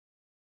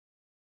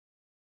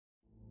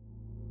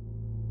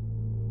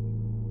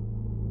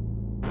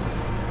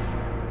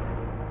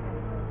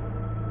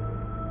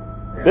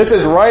This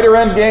is writer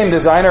and game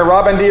designer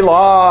Robin D.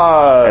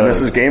 Laws. And this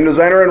is game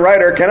designer and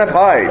writer Kenneth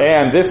Hyde.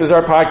 And this is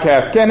our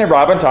podcast, Ken and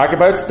Robin Talk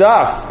About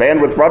Stuff.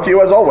 Bandwidth brought to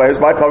you, as always,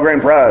 by Pelgrane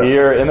Press.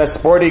 Here in the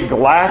sporty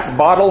glass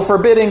bottle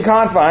forbidding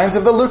confines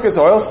of the Lucas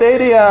Oil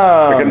Stadium.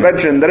 The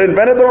convention that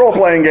invented the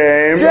role-playing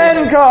game.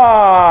 Gen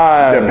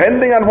Con.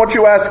 Depending on what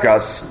you ask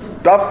us,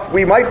 stuff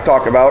we might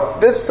talk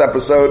about this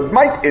episode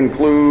might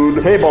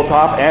include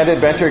tabletop and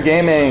adventure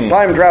gaming,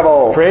 time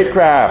travel,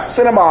 tradecraft,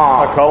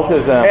 cinema,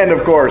 occultism, and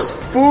of course,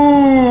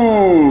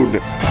 food.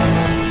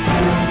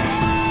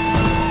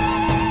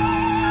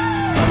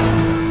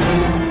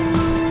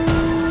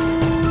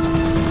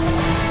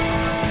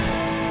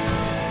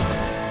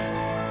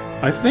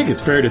 I think it's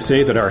fair to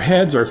say that our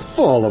heads are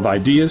full of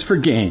ideas for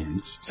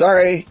games.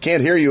 Sorry,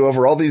 can't hear you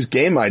over all these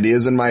game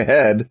ideas in my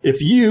head.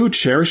 If you,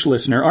 cherished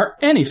listener, are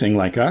anything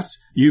like us,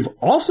 you've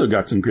also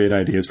got some great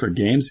ideas for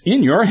games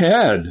in your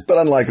head. But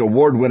unlike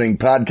award-winning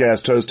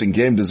podcast hosting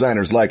game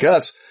designers like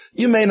us,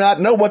 you may not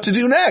know what to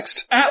do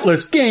next.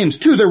 Atlas Games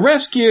to the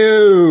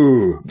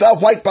rescue! The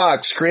White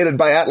Box, created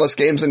by Atlas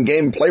Games and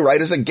Game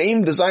Playwright, is a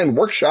game design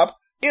workshop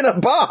in a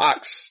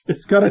box.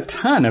 It's got a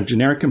ton of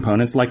generic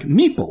components like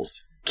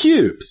meeples,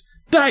 cubes,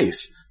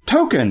 dice,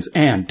 tokens,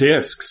 and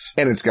discs.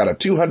 And it's got a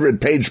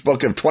 200-page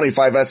book of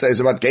 25 essays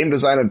about game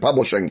design and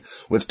publishing,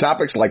 with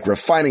topics like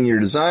refining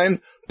your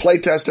design,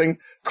 playtesting,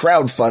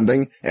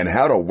 crowdfunding, and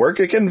how to work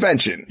a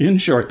convention. In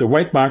short, the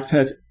White Box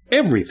has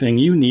everything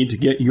you need to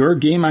get your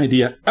game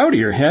idea out of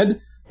your head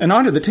and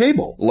onto the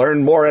table.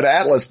 Learn more at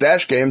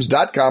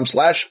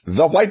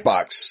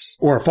atlas-games.com/thewhitebox.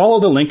 Or follow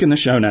the link in the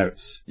show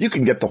notes. You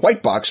can get the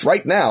White Box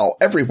right now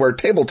everywhere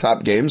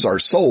tabletop games are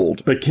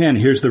sold. But Ken,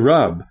 here's the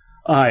rub.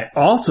 I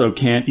also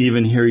can't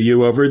even hear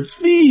you over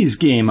these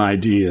game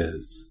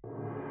ideas.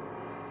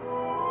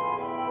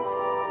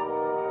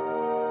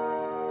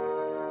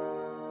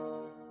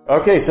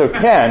 Okay, so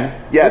Ken,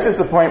 Yes. This is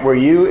the point where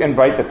you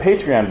invite the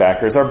Patreon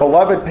backers, our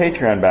beloved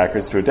Patreon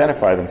backers, to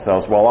identify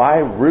themselves while I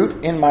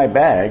root in my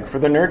bag for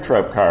the Nerd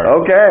Trope cards.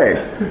 Okay.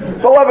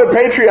 Beloved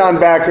Patreon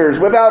backers,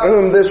 without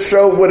whom this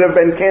show would have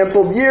been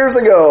canceled years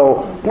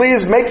ago,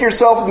 please make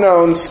yourself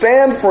known.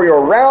 Stand for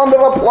your round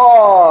of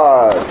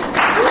applause.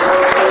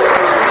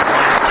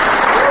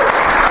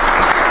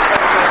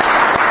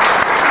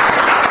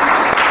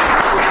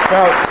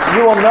 Now,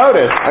 you will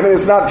notice... I mean,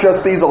 it's not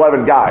just these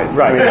 11 guys.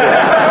 Right.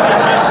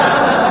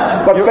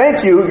 But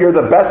thank you, you're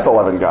the best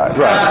 11 guys.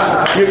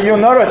 Right. You'll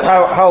notice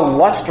how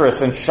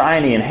lustrous and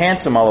shiny and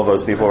handsome all of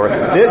those people are.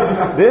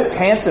 This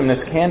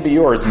handsomeness can be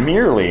yours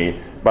merely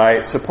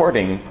by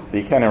supporting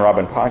the Ken and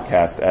Robin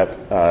podcast at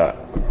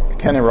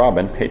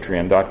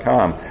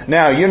KenandRobinPatreon.com.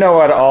 Now, you know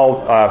what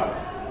all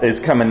is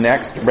coming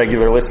next,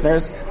 regular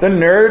listeners? The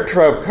Nerd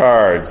Trope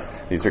cards.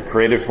 These are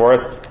created for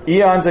us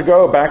eons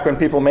ago, back when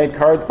people made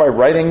cards by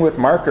writing with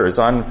markers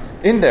on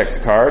index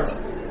cards.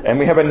 And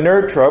we have a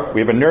nerd trope,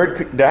 we have a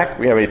nerd deck,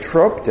 we have a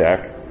trope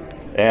deck,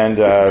 and...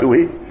 Do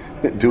we?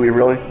 Do we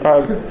really?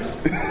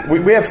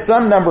 We have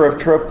some number of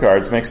trope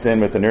cards mixed in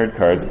with the nerd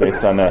cards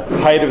based on the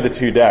height of the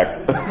two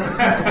decks.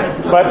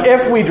 But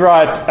if we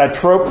draw a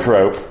trope,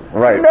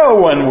 right, no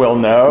one will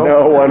know.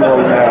 No one will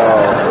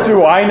know.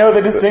 Do I know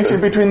the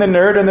distinction between the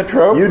nerd and the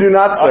trope? You do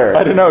not, sir.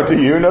 I don't know.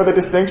 Do you know the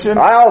distinction?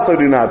 I also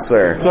do not,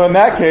 sir. So in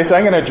that case,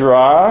 I'm going to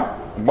draw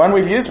one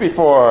we've used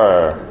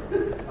before.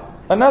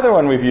 Another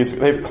one we've used.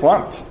 They've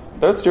clumped.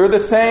 Those two are the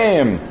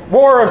same.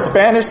 War of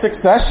Spanish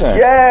Succession.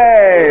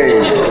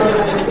 Yay!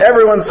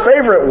 Everyone's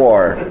favorite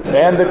war.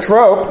 And the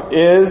trope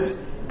is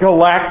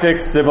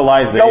galactic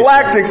civilization.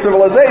 Galactic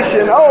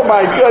civilization. Oh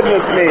my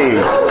goodness me.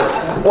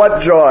 What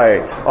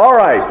joy. All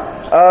right.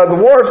 The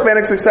War of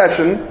Spanish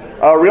Succession,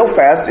 real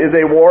fast, is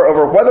a war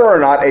over whether or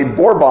not a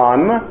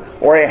Bourbon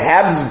or a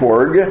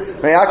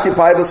Habsburg may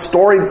occupy the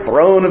storied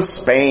throne of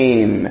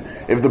Spain.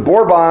 If the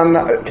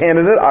Bourbon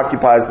candidate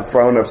occupies the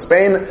throne of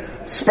Spain,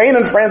 Spain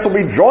and France will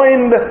be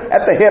joined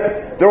at the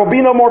hip. There will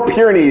be no more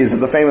Pyrenees, is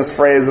the famous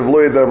phrase of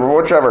Louis the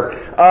whichever.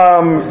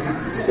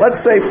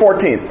 Let's say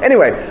 14th.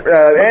 Anyway,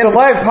 and the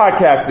live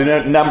podcast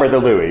didn't number the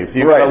Louis.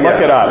 You gotta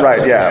look it up.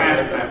 Right,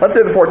 yeah. Let's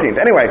say the 14th.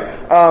 Anyway,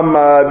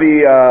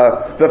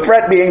 the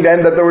threat being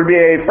then that there would be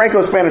a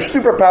Franco-Spanish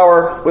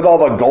superpower with all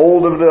the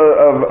gold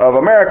of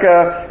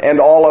America and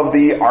all of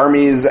the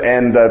armies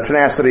and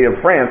tenacity of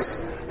France.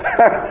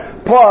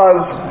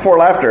 Pause for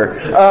laughter.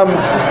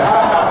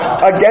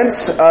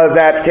 Against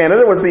that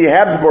candidate was the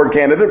Habsburg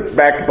candidate,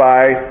 backed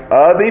by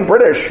the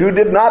British, who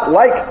did not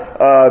like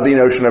the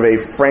notion of a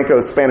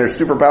Franco-Spanish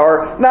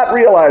superpower, not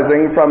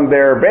realizing from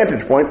their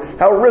vantage point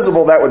how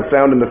risible that would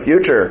sound in the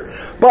future.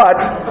 But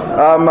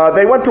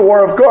they went to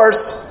war, of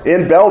course,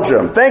 in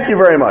Belgium. Thank you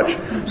very much.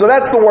 So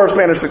that's the War of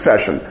Spanish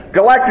Succession.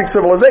 Galactic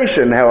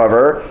civilization,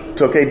 however,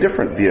 took a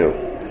different view.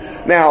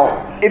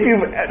 Now, if you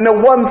know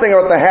one thing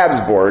about the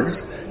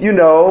Habsburgs, you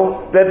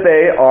know that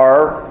they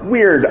are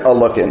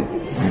weird-a-looking.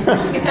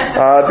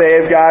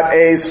 They've got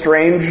a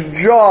strange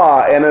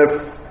jaw and a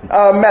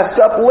messed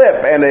up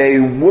lip and a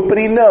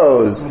whoopity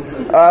nose.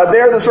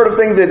 They're the sort of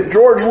thing that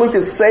George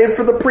Lucas saved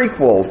for the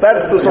prequels.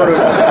 That's the sort of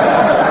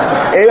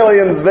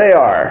aliens they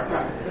are.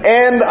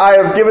 And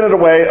I have given it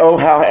away. Oh,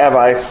 how have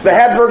I? The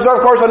Habsburgs are,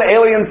 of course, an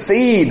alien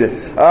seed.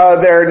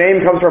 Their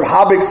name comes from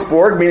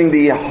Habichtsburg, meaning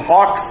the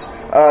hawk's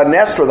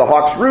nest or the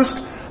hawk's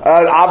roost.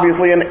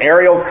 Obviously an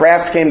aerial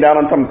craft came down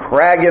on some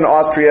crag in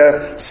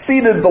Austria,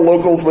 seeded the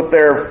locals with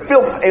their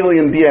filth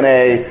alien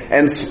DNA,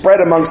 and spread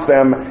amongst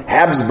them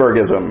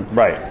Habsburgism.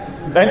 Right.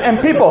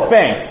 And people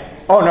think,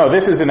 oh no,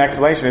 this is an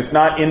explanation. It's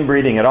not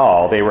inbreeding at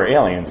all. They were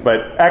aliens.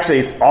 But actually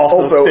it's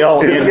also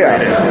still inbreeding.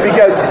 Yeah,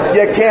 because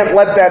you can't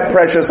let that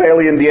precious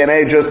alien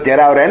DNA just get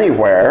out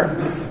anywhere.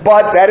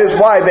 But that is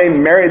why they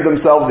married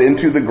themselves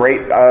into the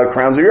great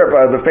crowns of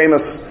Europe. The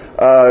famous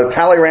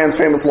Talleyrand's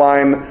famous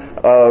line,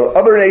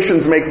 other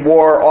nations make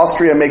war,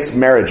 Austria makes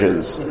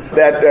marriages.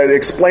 That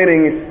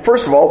explaining,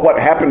 first of all, what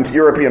happened to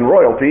European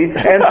royalty,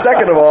 and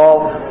second of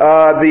all,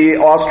 the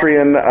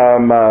Austrian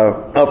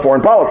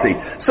foreign policy.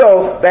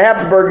 So the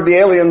Habsburg, the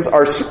aliens,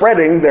 are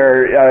spreading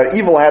their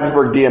evil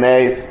Habsburg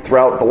DNA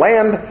throughout the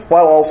land,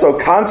 while also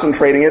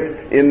concentrating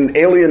it in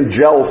alien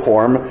gel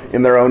form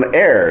in their own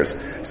heirs.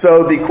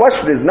 So the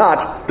question is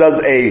not,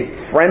 does a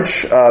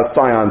French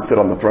scion sit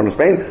on the throne of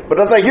Spain, but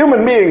does a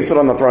human being sit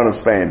on the throne of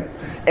Spain?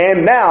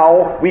 And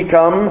now we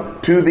come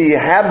to the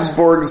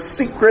Habsburg's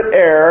secret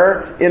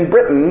heir in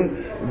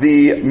Britain,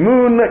 the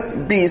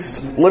moon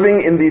beast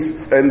living in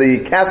the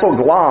Castle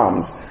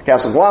Glamis.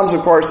 Castle Glamis,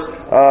 of course,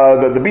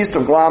 the beast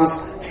of Glamis,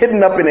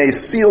 hidden up in a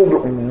sealed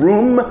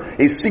room,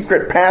 a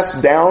secret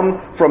passed down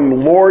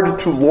from lord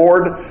to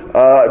lord,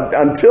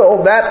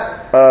 until that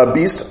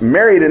beast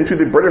married into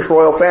the British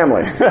royal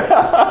family.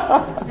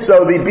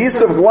 So the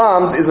beast of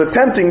Glamis is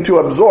attempting to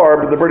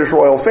absorb the British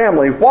royal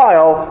family,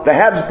 while the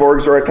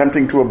Habsburgs are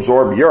attempting to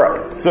absorb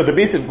Europe. So the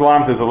beast of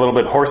Glamis is a little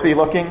bit horsey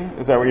looking?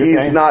 Is that what you're saying?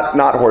 He's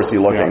not horsey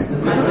looking.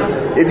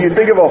 Yeah. If you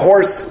think of a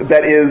horse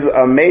that is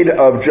made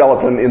of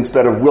gelatin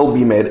instead of will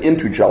be made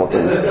into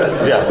gelatin,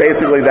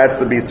 basically that's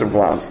the beast of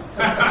Glamis.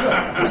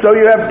 So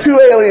you have two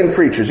alien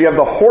creatures. You have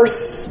the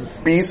horse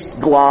beast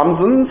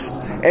Glamsons,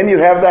 and you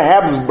have the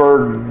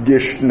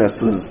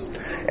Habsburgishnesses.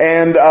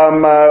 And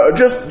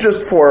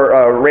just for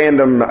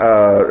random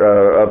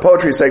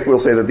poetry's sake, we'll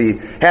say that the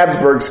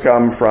Habsburgs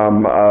come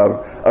from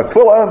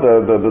Aquila,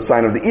 the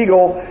sign of the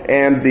eagle,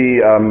 and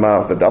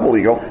the double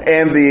eagle,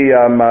 and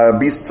the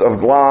beasts of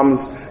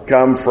Glamis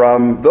come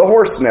from the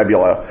Horse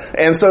Nebula.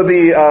 And so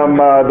the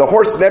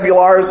Horse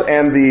Nebulars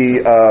and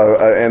the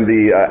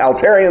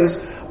Altarians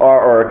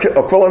or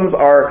Aquilans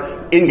are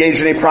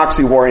engaged in a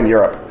proxy war in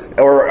Europe,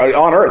 or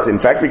on Earth, in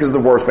fact, because the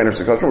War of Spanish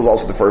Succession was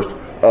also the first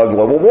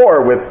global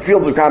war, with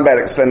fields of combat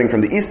extending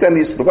from the East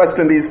Indies to the West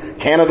Indies.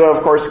 Canada,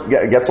 of course,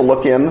 gets a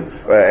look in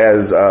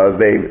as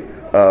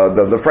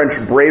the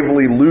French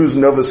bravely lose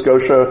Nova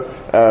Scotia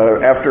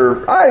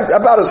after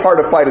about as hard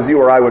a fight as you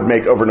or I would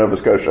make over Nova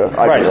Scotia,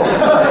 I feel.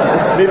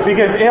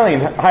 Because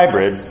alien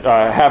hybrids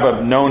have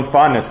a known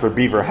fondness for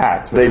beaver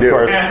hats. Which they do,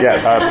 of course,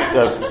 yes.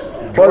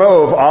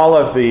 Drove all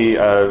of the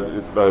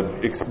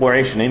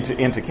exploration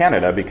into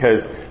Canada,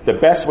 because the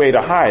best way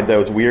to hide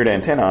those weird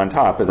antennae on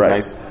top is a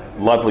nice,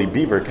 lovely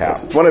beaver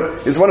cap. It's one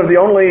of the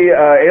only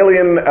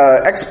alien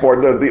export.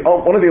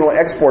 One of the only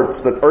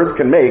exports that Earth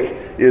can make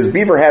is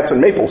beaver hats and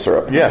maple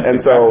syrup. Yes, and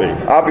exactly.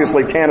 So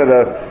obviously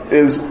Canada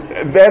is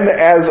then,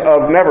 as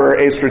of never,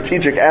 a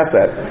strategic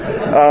asset.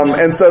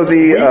 And so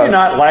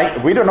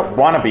we don't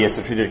want to be a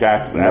strategic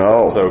asset.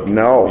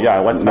 No. Yeah,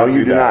 let's not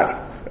do that. Not.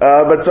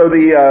 But so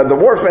the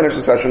War of Spanish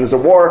Succession is a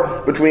war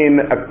between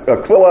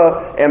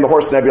Aquila and the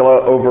Horse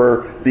Nebula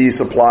over the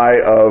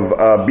supply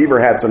of beaver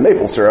hats and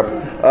maple syrup,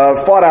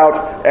 fought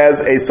out as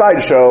a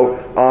sideshow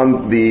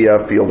on the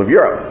field of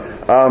Europe.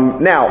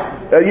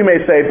 Now, you may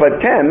say,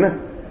 but Ken,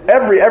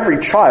 every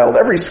child,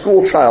 every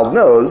school child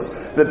knows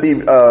that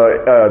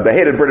the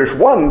hated British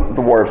won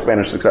the War of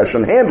Spanish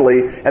Succession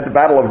handily at the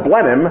Battle of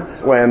Blenheim,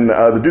 when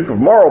the Duke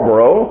of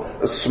Marlborough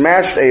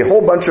smashed a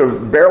whole bunch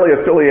of barely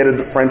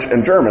affiliated French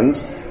and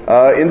Germans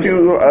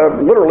into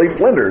literally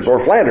Flinders, or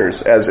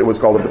Flanders, as it was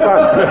called at the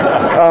time.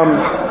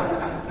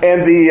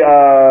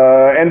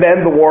 And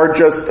then the war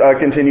just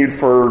continued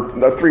for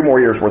 3 more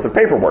years worth of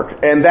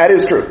paperwork, and that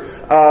is true.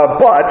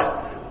 But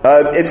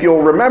if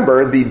you'll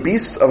remember, the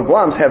beasts of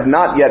Glamis have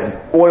not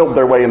yet oiled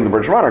their way into the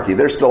British monarchy.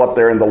 They're still up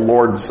there in the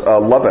Lord's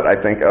Lovat, I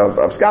think,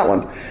 of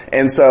Scotland.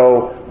 And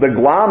so the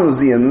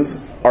Glamsians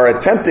are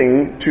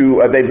attempting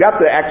to, they've got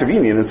the Act of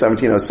Union in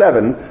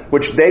 1707,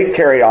 which they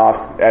carry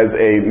off as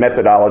a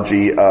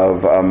methodology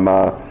of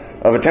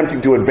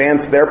attempting to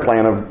advance their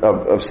plan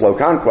of slow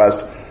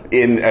conquest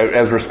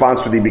as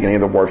response to the beginning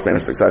of the War of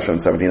Spanish Succession in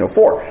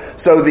 1704.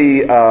 So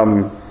the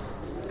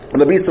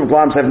beasts of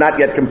Glamis have not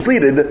yet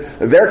completed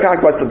their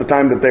conquest at the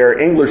time that their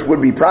English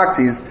would-be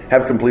proxies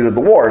have completed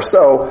the war.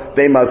 So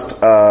they must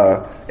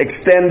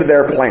extend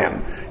their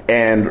plan.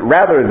 And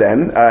rather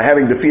than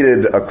having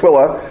defeated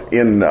Aquila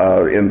in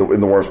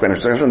the War of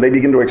Spanish Succession, they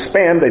begin to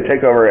expand. They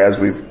take over, as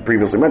we've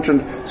previously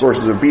mentioned,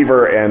 sources of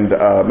beaver and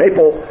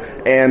maple,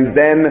 and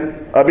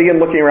then begin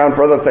looking around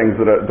for other things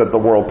that the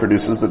world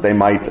produces that they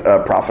might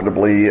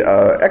profitably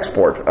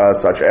export,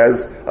 such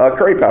as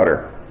curry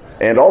powder.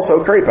 And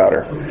also curry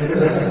powder.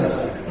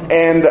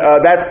 And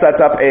that sets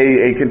up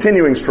a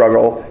continuing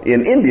struggle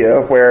in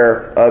India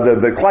where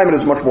the climate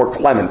is much more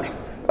clement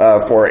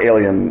for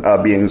alien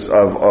beings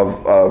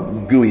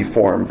of gooey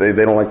form. They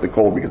don't like the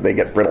cold because they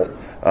get brittle.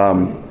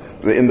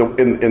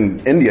 In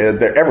India,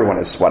 everyone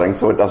is sweating,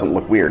 so it doesn't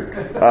look weird.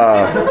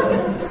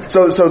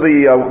 So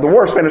the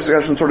War of Spanish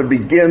Succession sort of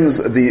begins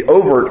the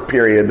overt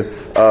period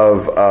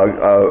of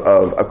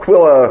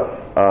Aquila,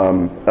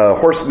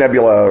 Horse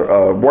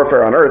Nebula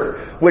warfare on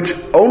Earth, which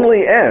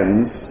only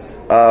ends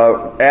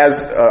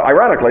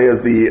ironically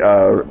as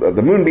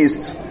the Moon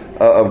Beasts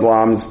of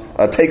Glamis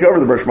take over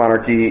the British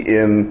monarchy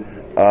in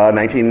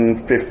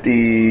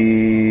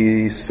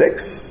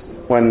 1956.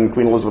 When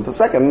Queen Elizabeth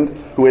II,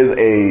 who is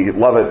a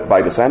Lovett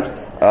by descent,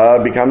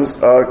 becomes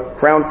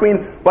crowned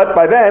queen. But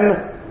by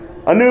then,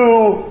 a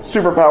new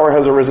superpower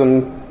has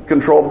arisen,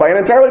 controlled by an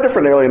entirely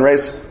different alien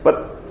race.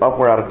 But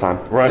we're out of time.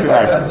 Right.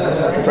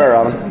 Sorry,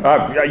 Robin.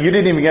 You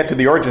didn't even get to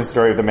the origin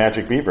story of the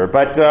magic beaver,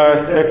 but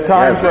it's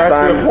time for us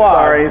to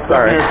applaud.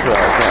 Sorry.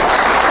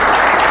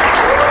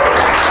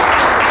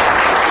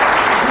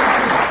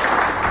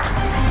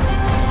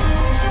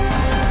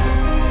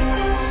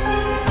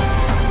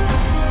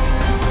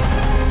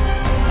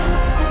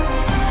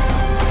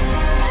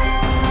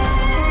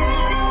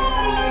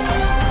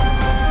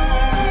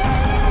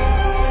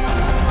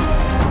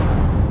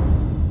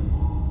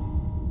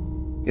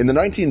 In the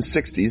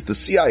 1960s, the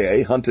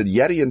CIA hunted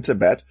Yeti in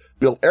Tibet,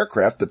 built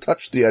aircraft that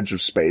touched the edge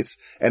of space,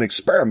 and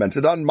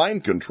experimented on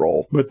mind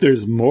control. But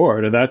there's more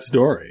to that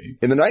story.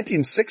 In the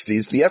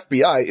 1960s, the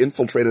FBI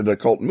infiltrated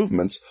occult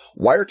movements,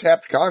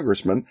 wiretapped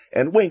congressmen,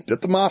 and winked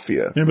at the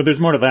mafia. Yeah, but there's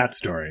more to that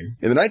story.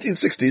 In the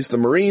 1960s, the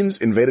Marines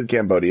invaded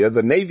Cambodia,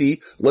 the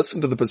Navy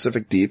listened to the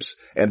Pacific Deeps,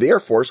 and the Air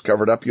Force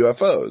covered up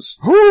UFOs.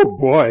 Oh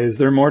boy, is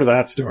there more to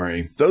that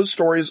story. Those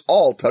stories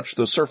all touch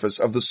the surface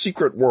of the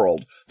secret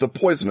world, the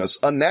poisonous,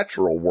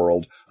 unnatural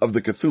world of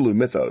the Cthulhu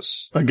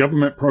mythos. A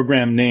government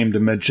program named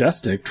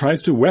Majestic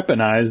tries to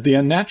weaponize the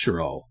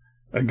unnatural.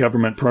 A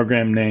government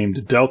program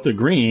named Delta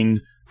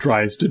Green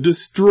tries to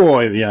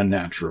destroy the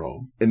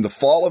unnatural. In The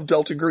Fall of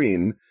Delta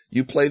Green,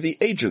 you play the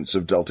agents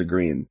of Delta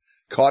Green,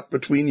 caught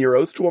between your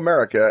oath to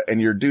America and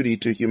your duty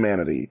to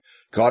humanity,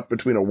 caught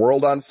between a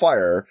world on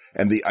fire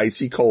and the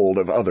icy cold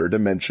of other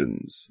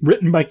dimensions.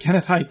 Written by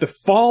Kenneth Hite, The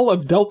Fall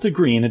of Delta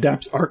Green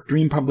adapts Arc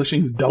Dream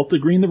Publishing's Delta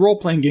Green the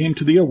role-playing game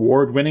to the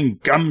award-winning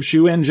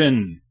Gumshoe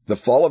engine. The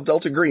Fall of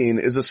Delta Green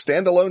is a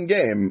standalone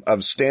game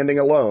of standing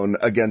alone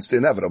against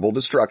inevitable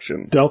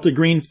destruction. Delta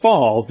Green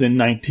falls in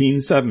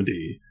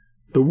 1970.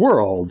 The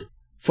world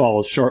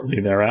falls shortly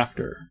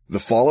thereafter. The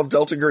Fall of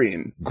Delta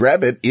Green.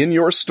 Grab it in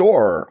your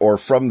store or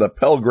from the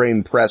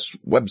Pelgrane Press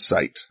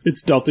website.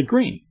 It's Delta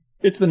Green.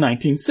 It's the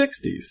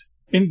 1960s.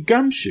 In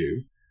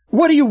Gumshoe.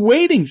 What are you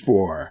waiting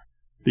for?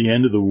 The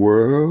end of the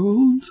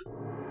world?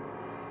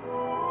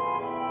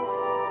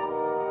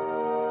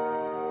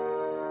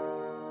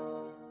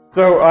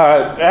 So,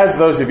 as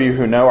those of you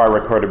who know our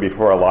Recorded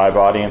Before a Live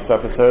audience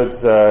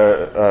episodes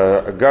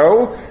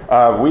ago,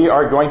 we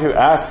are going to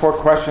ask for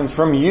questions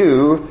from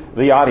you,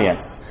 the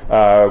audience.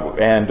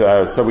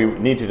 So we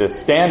need you to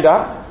stand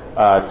up,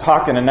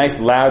 talk in a nice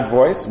loud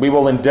voice. We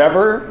will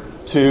endeavor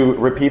to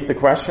repeat the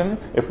question.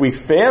 If we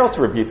fail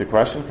to repeat the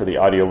question for the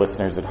audio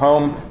listeners at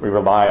home, we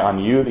rely on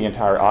you, the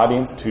entire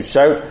audience, to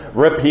shout,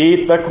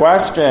 "Repeat the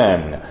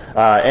question!"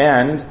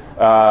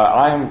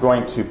 I am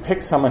going to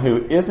pick someone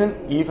who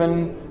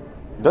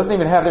doesn't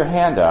even have their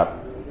hand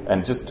up,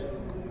 and just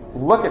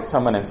look at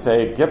someone and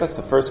say, "Give us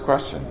the first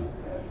question.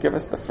 Give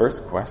us the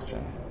first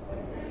question."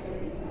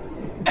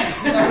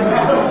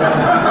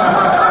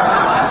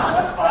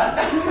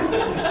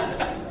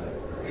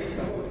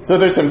 So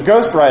there's some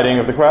ghostwriting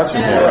of the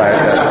question here. Right,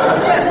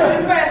 yes,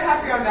 it's by a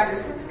Patreon backer,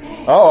 so it's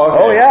okay. Oh,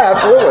 okay. Oh, yeah,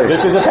 absolutely.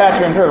 This is a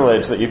Patreon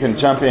privilege that you can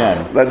jump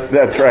in.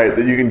 That's right.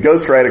 That you can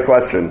ghostwrite a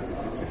question.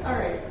 All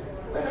right.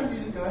 Why don't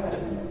you just go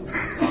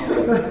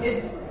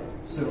ahead?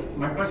 So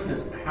my question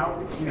is, how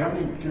do you have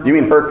any? You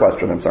mean her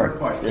question? I'm sorry.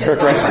 Her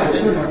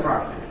question. My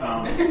proxy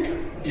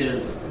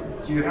is: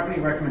 do you have any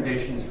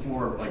recommendations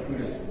for like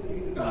Buddhist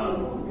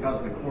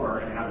cosmic horror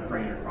and how to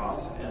bring it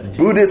across?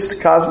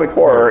 Buddhist cosmic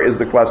horror is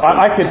the question.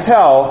 I could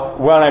tell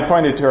when I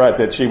pointed to her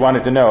that she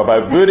wanted to know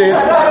about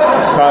Buddhist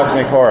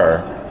cosmic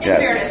horror. In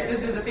fairness,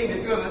 this is the thing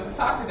the two of us have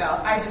talked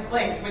about. I just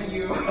blanked when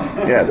you.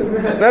 Yes. No.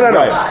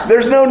 Right.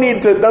 There's no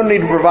need to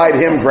provide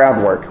him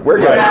groundwork. We're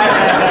good.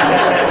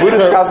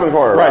 Buddhist cosmic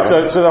horror. Right.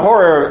 So the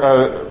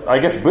horror, I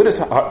guess Buddhist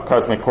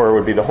cosmic horror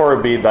would be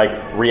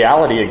like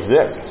reality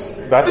exists.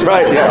 That's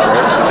right.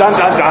 Yeah. Dun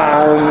dun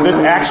dun. This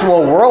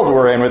actual world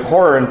we're in with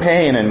horror and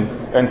pain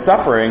and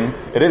suffering.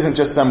 It isn't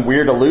just some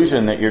weird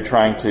illusion that you're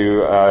trying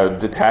to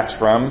detach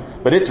from,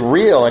 but it's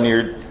real, and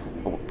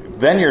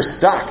you're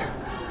stuck.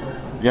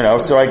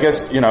 So I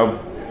guess,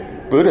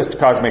 Buddhist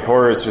cosmic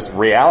horror is just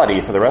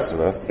reality for the rest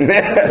of us.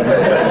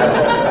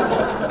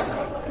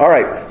 All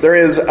right. There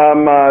is,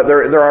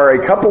 there are a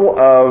couple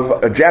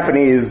of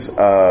Japanese,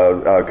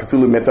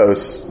 Cthulhu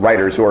Mythos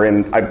writers who are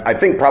in, I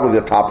think, probably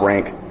the top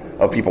rank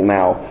of people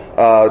now.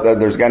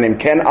 There's a guy named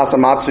Ken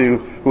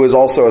Asamatsu who has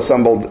also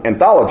assembled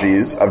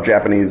anthologies of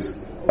Japanese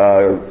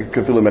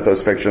Cthulhu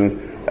mythos fiction,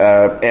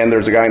 and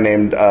there's a guy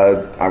named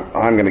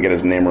I'm going to get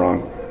his name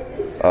wrong.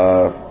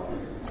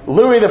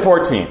 Louis the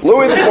 14th.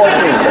 Louis the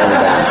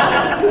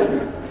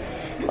 14th.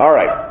 All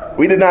right,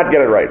 we did not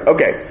get it right.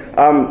 Okay,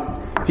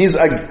 he's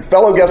a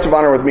fellow guest of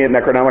honor with me at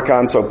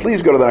Necronomicon, so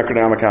please go to the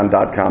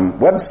Necronomicon.com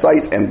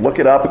website and look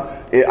it up.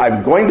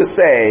 I'm going to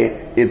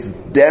say it's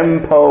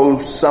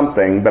Dempo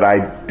something, but I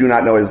do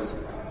not know his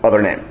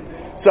other name.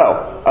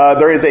 So,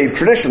 there is a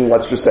tradition,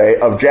 let's just say,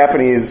 of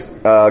Japanese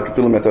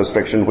Cthulhu mythos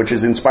fiction, which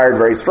is inspired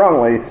very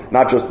strongly,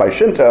 not just by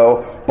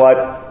Shinto,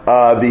 but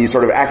the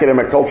sort of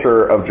academic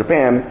culture of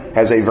Japan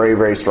has a very,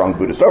 very strong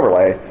Buddhist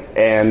overlay,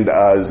 and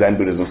Zen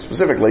Buddhism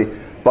specifically.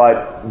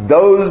 But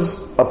those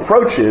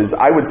approaches,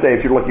 I would say,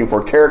 if you're looking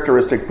for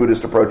characteristic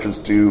Buddhist approaches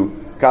to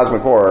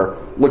cosmic horror,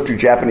 look to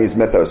Japanese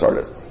mythos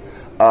artists.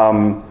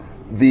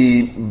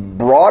 The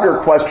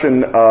broader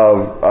question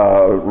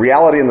of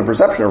reality and the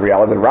perception of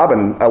reality that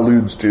Robin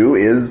alludes to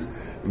is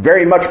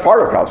very much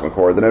part of cosmic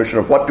horror. The notion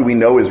of what do we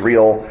know is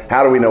real,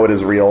 how do we know it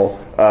is real,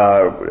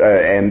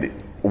 and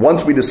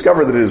once we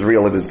discover that it is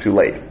real, it is too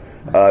late.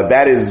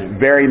 That is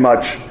very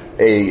much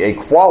a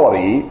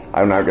quality,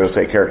 I'm not going to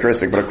say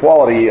characteristic, but a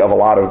quality of a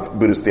lot of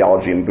Buddhist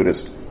theology and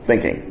Buddhist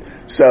thinking.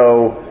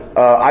 So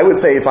I would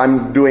say if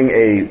I'm doing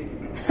a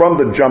from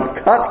the jump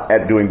cut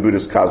at doing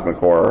Buddhist cosmic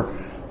horror,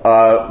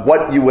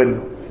 what you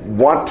would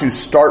want to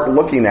start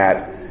looking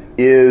at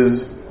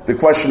is the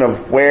question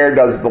of where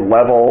does the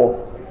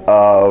level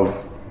of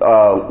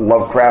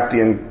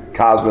Lovecraftian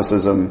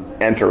cosmicism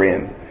enter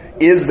in?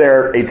 Is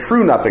there a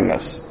true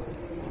nothingness?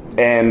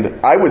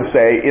 And I would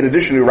say, in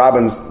addition to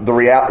Robin's the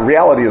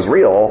reality is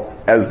real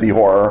as the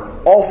horror,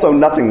 also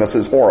nothingness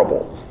is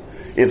horrible.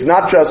 It's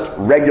not just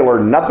regular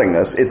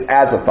nothingness, it's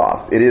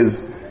Azathoth.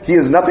 He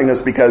is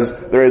nothingness because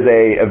there is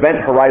a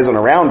event horizon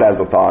around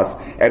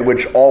Azathoth at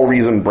which all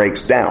reason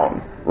breaks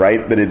down,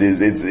 right? That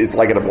it's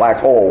like in a black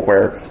hole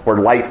where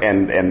light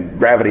and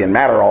gravity and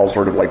matter all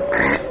sort of like,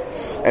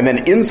 and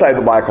then inside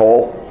the black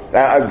hole,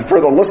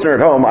 for the listener at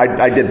home,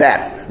 I did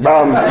that.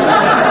 But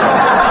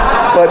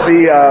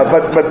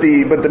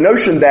the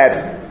notion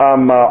that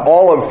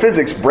all of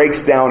physics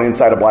breaks down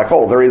inside a black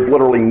hole, there is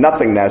literally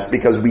nothingness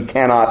because it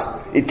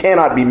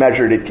cannot be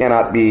measured, it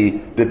cannot be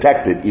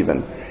detected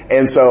even.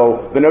 And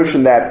so the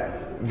notion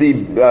that the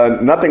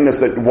nothingness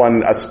that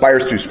one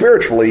aspires to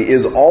spiritually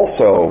is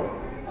also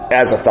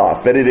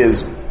Azathoth, that it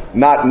is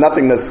not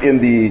nothingness in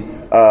the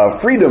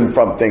freedom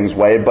from things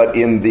way, but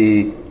in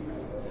the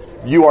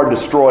you are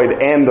destroyed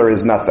and there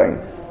is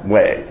nothing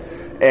way.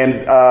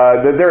 And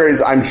there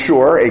is, I'm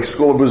sure, a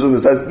school of Buddhism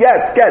that says,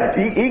 yes,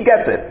 he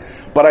gets it.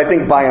 But I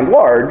think by and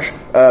large,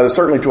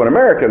 certainly to an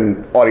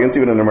American audience,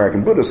 even an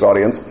American Buddhist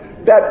audience,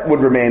 that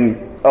would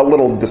remain a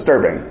little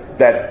disturbing.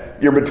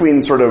 That you're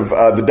between sort of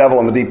the devil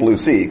and the deep blue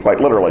sea, quite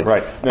literally.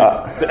 Right.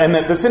 And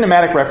the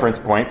cinematic reference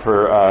point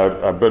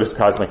for Buddhist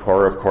cosmic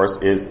horror, of course,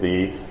 is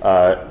the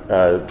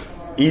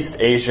East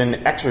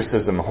Asian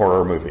exorcism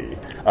horror movie.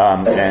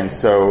 And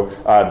so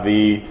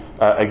the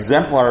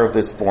exemplar of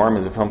this form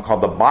is a film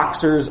called The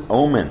Boxer's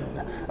Omen,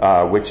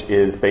 which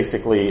is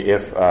basically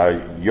if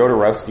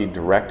Jodorowsky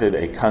directed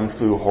a kung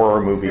fu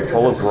horror movie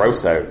full of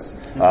gross-outs.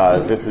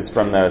 This is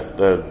from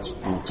the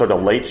sort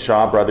of late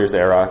Shaw Brothers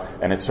era,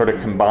 and it sort of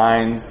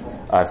combines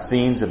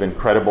scenes of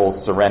incredible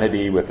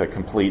serenity with a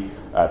complete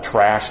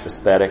trashed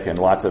aesthetic and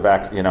lots of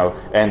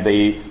and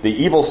the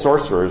evil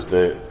sorcerers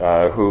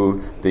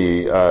who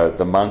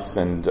the monks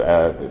and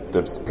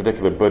the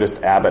particular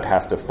Buddhist abbot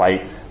has to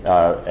fight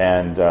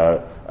and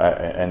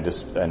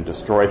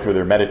destroy through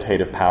their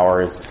meditative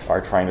powers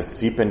are trying to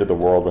seep into the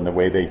world, and the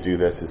way they do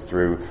this is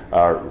through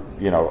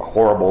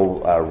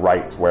horrible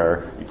rites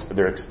where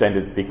there are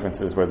extended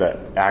sequences where the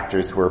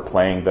actors who are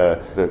playing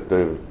the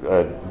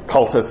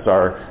cultists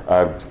are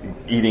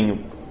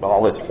eating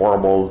all this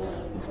horrible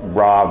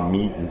raw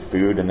meat and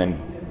food and then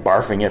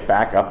barfing it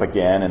back up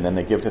again, and then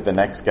they give it to the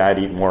next guy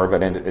to eat more of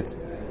it, and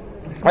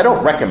I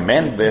don't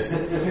recommend this,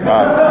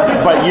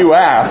 but you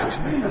asked.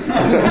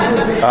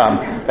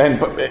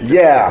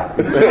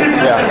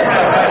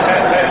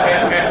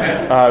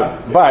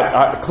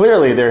 But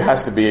clearly there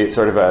has to be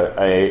sort of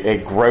a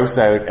gross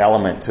out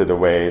element to the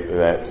way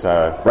that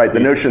right, the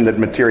notion that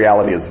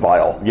materiality is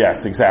vile.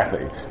 Yes,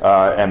 exactly,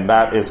 and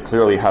that is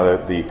clearly how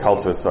the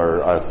cultists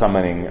are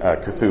summoning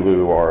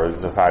Cthulhu or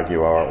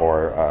Zathagua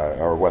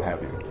or what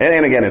have you.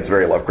 And again, it's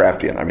very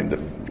Lovecraftian. I mean,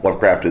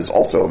 Lovecraft is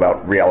also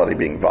about reality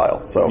being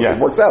vile, so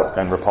yes, it works out.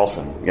 And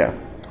repulsion. Yeah.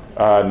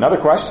 Another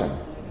question.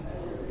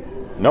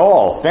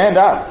 Noel, stand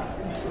up.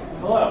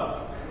 Hello.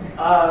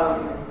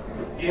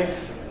 If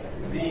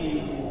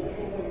the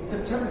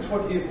September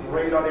 20th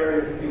raid on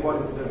Area 51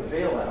 is the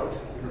bailout,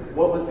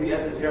 what was the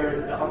esoteric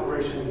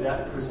operation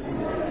that preceded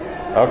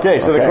it? Okay,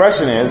 so the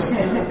question is,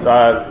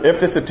 if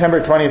the September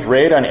 20th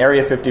raid on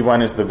Area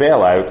 51 is the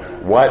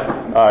bailout,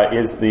 what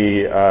is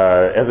the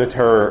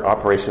esoteric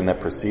operation that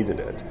preceded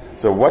it?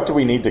 So what do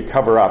we need to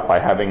cover up by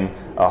having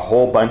a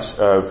whole bunch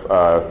of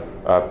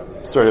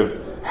sort of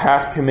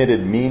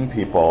half-committed mean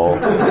people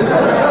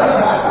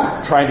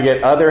trying to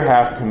get other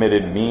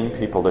half-committed mean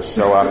people to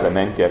show up and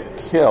then get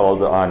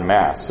killed en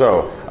masse.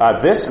 So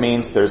this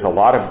means there's a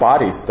lot of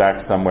bodies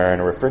stacked somewhere in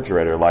a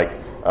refrigerator. Like,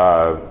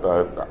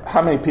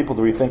 how many people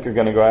do we think are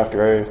going to go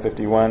after Area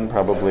 51?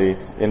 Probably,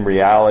 in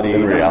reality,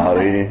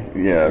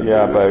 yeah,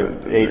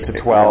 about 8 to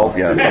 12.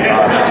 Yes.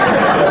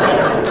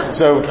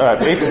 So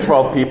 8 to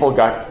 12 people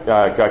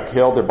got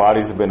killed. Their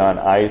bodies have been on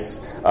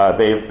ice.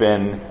 They've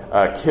been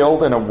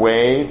killed in a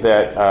way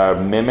that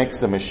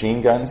mimics a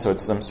machine gun. So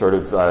it's some sort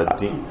of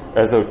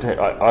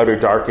outer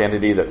dark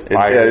entity that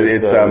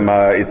fires.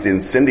 It's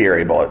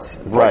incendiary bullets.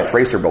 It's right. like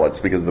tracer bullets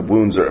because the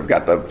wounds have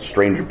got the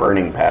strange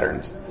burning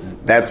patterns.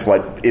 That's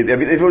what. If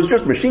it was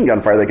just machine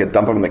gun fire, they could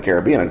dump them in the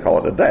Caribbean and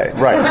call it a day.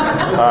 Right.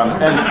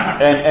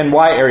 And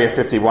why Area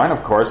 51?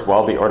 Of course,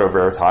 well, the Ordo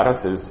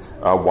Veritatis is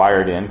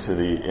wired into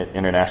the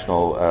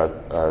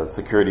international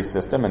security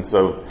system, and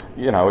so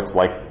it's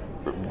like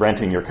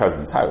renting your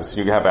cousin's house.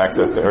 You have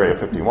access to Area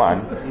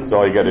 51, so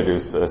all you got to do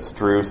is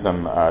strew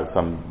some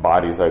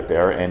bodies out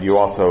there, and you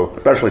also,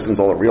 especially since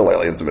all the real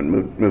aliens have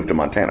been moved to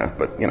Montana.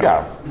 But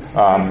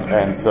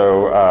and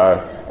so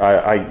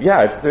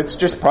it's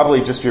just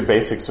probably just your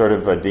basic sort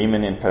of a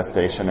demon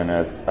infestation in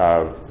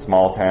a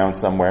small town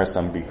somewhere,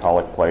 some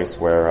bucolic place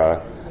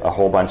where a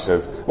whole bunch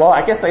of, well,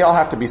 I guess they all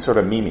have to be sort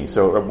of memey,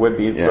 so it would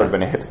be sort of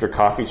in a hipster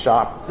coffee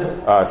shop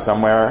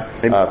somewhere.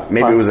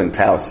 Maybe it was in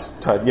Taos.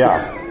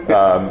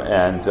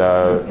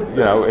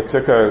 It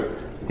took a...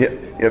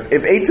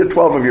 If 8 to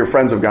 12 of your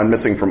friends have gone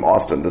missing from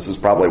Austin, this is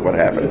probably what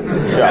happened.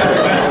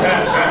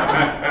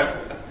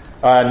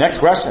 Next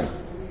question.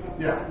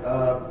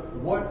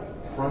 What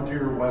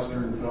frontier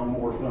western film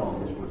or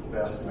films would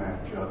best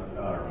mash up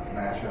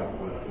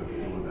with the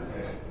Cthulhu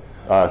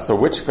Mythos? So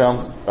which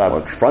films...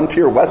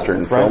 frontier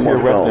western film or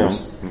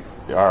films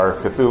are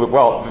Cthulhu...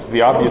 Well,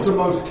 the obvious... What's the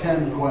most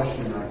Ken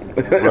question I can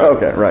think of?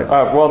 Okay, right.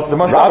 Well, the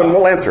most... Robin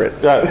will answer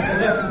it.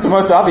 The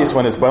most obvious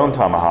one is Bone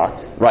Tomahawk.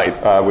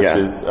 Right. Which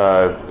is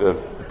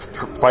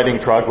fighting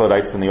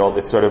troglodytes in the old...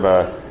 It's sort of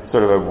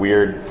a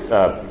weird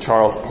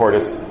Charles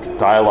Portis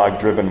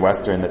dialogue-driven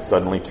western that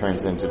suddenly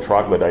turns into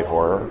troglodyte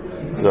horror.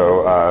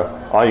 So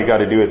all you got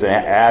to do is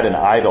add an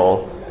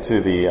idol to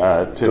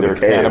their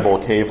cannibal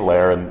cave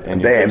lair,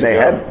 and they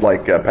had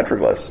like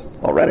petroglyphs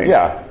already.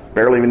 Yeah,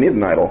 barely even need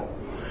an idol.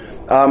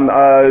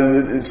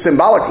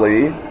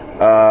 Symbolically,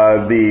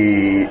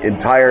 the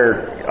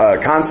entire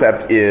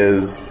concept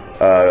is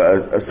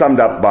summed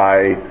up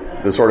by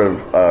the sort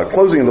of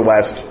closing of the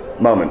West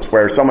moments,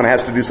 where someone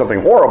has to do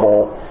something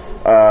horrible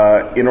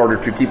in order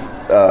to keep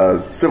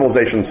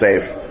civilization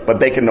safe, but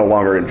they can no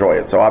longer enjoy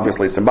it. So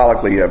obviously,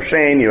 symbolically, you have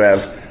Shane, you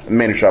have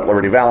Man Who Shot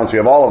Liberty Valance, you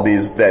have all of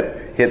these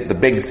that hit the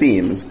big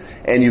themes,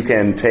 and you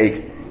can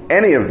take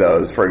any of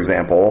those, for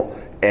example,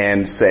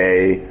 and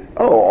say,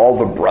 all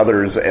the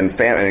brothers and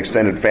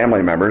extended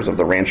family members of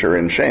the rancher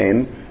and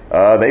Shane,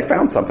 they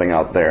found something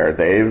out there.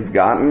 They've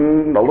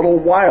gotten a little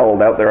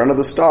wild out there under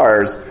the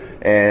stars,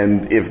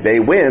 and if they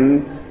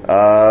win,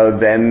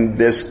 then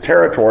this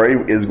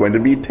territory is going to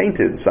be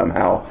tainted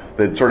somehow.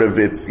 That sort of,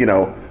 it's,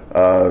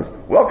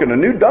 welcome to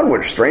New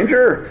Dunwich,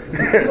 stranger,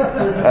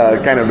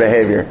 kind of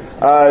behavior.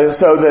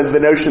 So the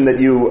notion that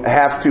you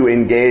have to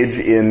engage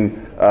in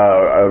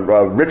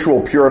a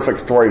ritual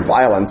purificatory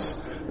violence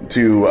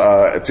to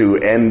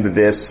end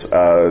this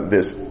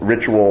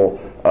ritual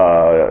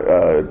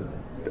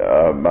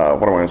what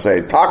do I want to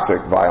say,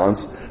 toxic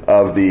violence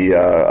of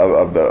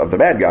the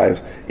bad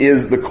guys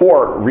is the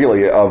core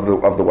really of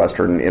the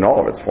Western in all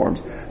of its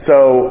forms.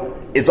 So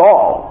it's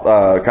all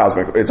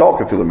cosmic, it's all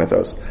Cthulhu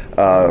mythos,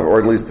 or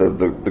at least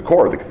the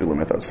core of the Cthulhu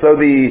mythos. So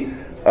the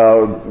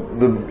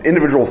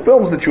individual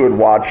films that you would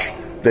watch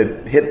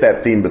that hit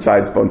that theme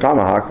besides Bone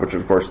Tomahawk, which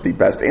is of course the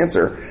best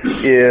answer,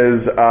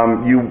 is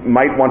you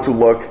might want to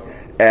look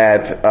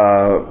at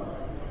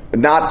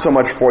not so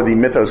much for the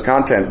mythos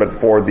content, but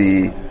for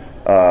the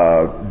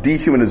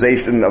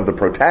dehumanization of the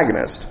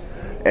protagonist.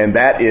 And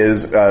that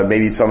is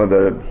maybe some of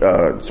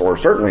the, or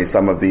certainly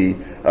some of the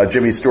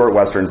Jimmy Stewart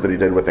westerns that he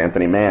did with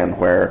Anthony Mann,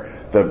 where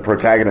the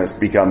protagonist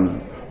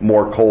becomes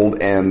more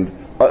cold and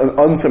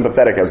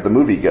unsympathetic as the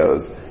movie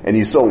goes, and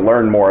you still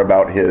learn more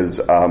about his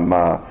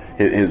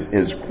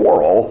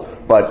quarrel,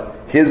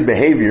 but his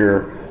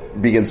behavior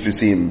begins to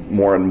seem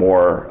more and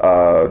more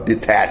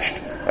detached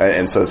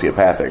and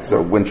sociopathic.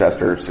 So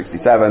Winchester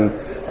 67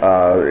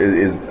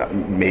 is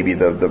maybe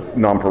the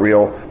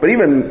nonpareil, but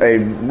even a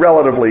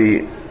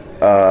relatively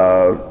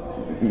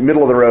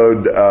middle of the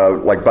road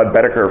like Bud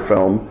Bedecker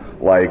film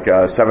like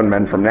 7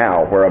 Men from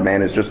Now, where a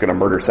man is just going to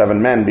murder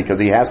 7 men because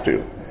he has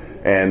to.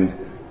 And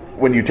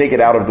when you take it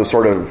out of the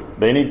sort of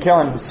they need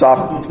killing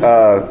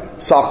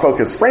soft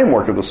focus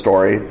framework of the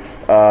story,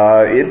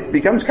 it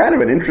becomes kind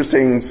of an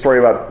interesting story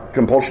about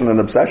compulsion and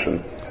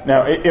obsession.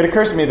 Now, it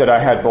occurs to me that I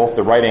had both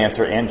the right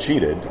answer and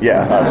cheated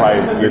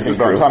by using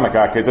Bone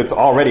Tomahawk, because it's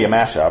already a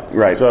mashup.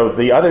 Right. So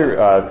the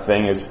other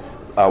thing is,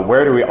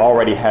 where do we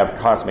already have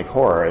cosmic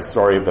horror? A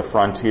story of the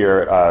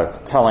frontier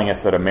telling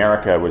us that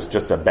America was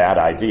just a bad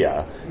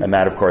idea. And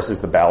that, of course, is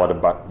the Ballad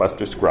of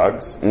Buster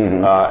Scruggs.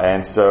 Mm-hmm.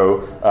 And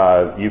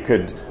so you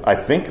could, I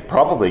think,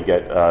 probably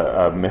get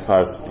a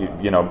mythos,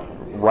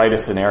 write a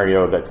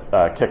scenario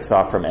that kicks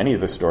off from any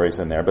of the stories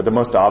in there. But the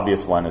most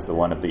obvious one is the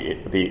one of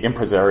the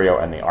impresario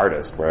and the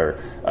artist, where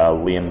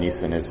Liam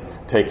Neeson is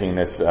taking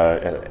this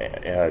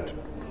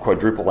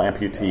quadruple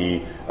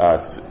amputee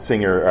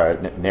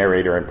singer,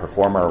 narrator, and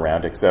performer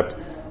around, except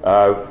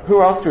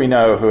who else do we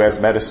know who has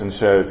medicine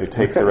shows, who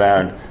takes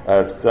around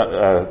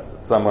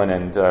someone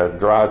and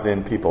draws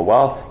in people?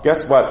 Well,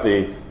 guess what?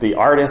 The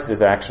artist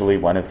is actually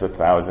one of the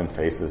 1,000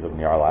 faces of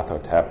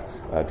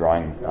Nyarlathotep,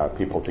 drawing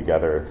people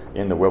together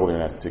in the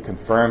wilderness to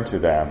confirm to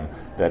them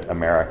that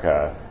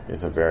America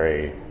is a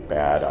very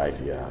bad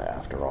idea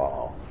after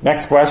all.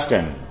 Next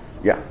question.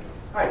 Yeah.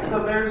 Alright,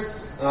 so there's,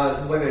 seems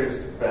like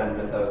there's been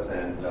mythos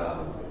and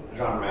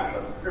genre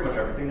mashups, pretty much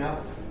everything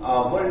now.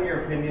 What, in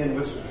your opinion,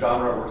 which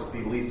genre works the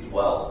least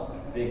well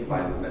being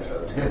combined with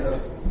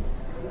mythos?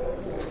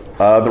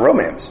 The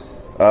romance.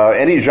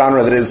 Any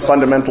genre that is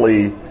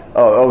fundamentally...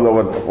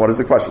 what is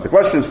the question? The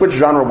question is which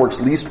genre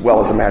works least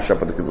well as a mashup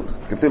with the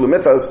Cthulhu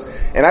mythos,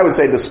 and I would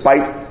say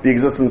despite the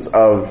existence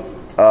of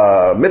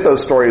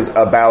mythos stories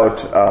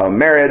about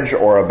marriage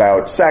or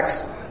about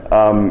sex,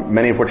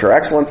 many of which are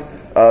excellent,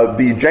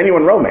 the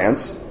genuine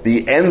romance,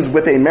 the ends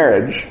with a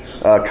marriage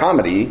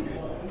comedy,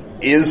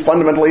 is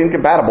fundamentally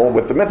incompatible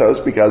with the mythos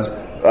because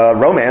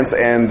romance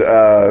and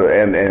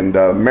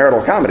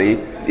marital comedy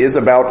is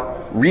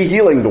about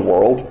re-healing the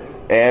world,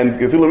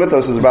 and Cthulhu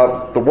mythos is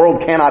about the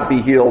world cannot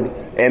be healed,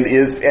 and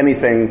if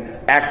anything,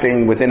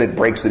 acting within it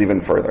breaks it even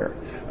further.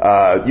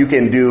 You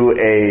can do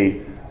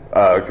a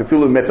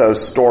Cthulhu mythos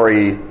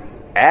story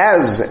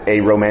as a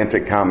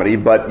romantic comedy,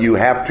 but you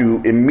have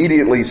to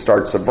immediately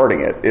start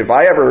subverting it. If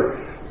I ever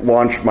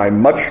launch my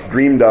much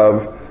dreamed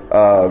of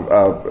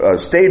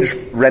stage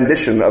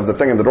rendition of The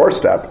Thing on the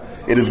Doorstep,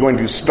 it is going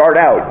to start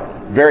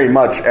out very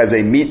much as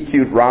a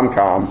meet-cute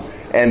rom-com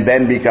and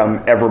then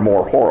become ever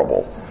more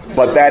horrible.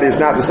 But that is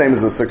not the same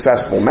as a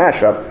successful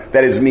mashup.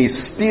 That is me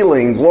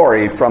stealing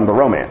glory from the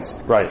romance.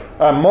 Right.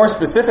 More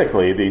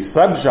specifically, the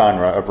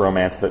subgenre of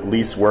romance that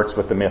least works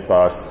with the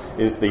mythos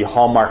is the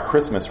Hallmark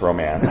Christmas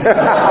romance.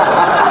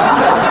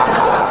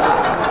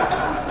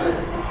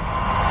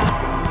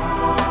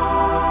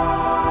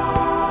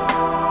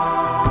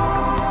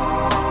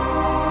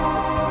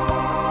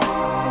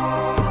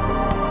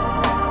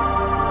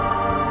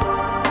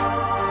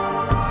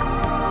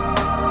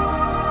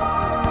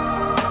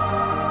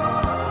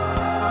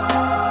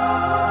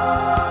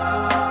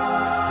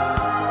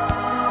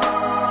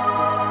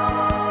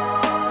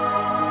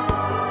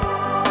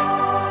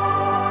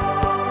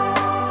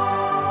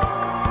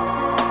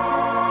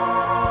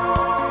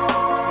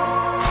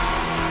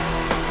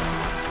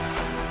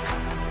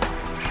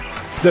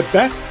 The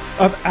best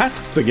of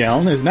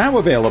Askfageln is now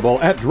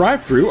available at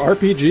Drive-Thru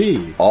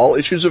RPG. All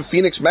issues of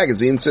Phoenix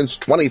Magazine since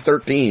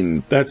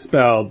 2013. That's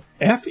spelled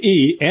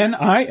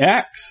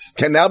F-E-N-I-X.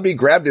 Can now be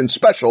grabbed in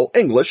special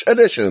English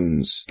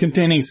editions.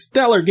 Containing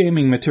stellar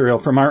gaming material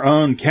from our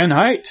own Ken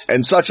Hite.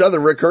 And such other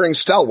recurring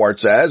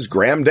stalwarts as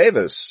Graham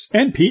Davis.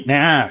 And Pete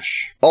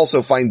Nash.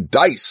 Also find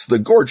Dice, the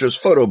gorgeous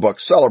photo book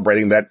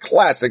celebrating that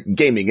classic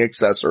gaming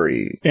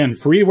accessory. And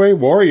Freeway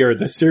Warrior,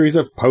 the series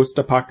of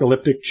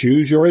post-apocalyptic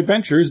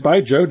choose-your-adventures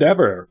by Joe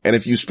Dever. And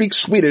if you speak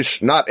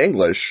Swedish, not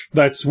English...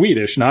 That's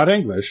Swedish, not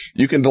English.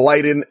 You can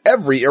delight in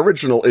every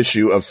original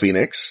issue of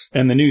Phoenix.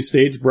 And the new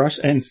Sagebrush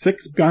and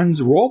Six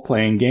Guns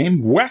role-playing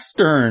game,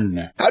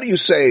 Western. How do you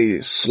say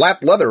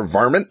slap leather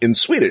varmint in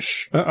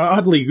Swedish?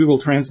 Oddly,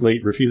 Google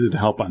Translate refuses to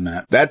help on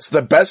that. That's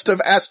the best of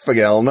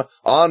Askfageln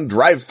on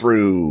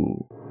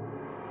Drive-Thru.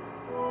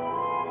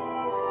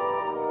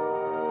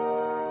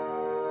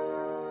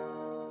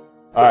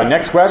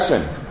 Next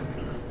question.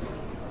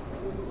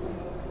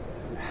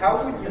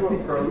 How would you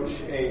approach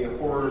a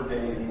horror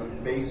game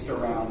based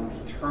around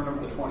turn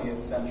of the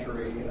 20th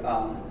century,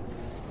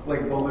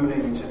 like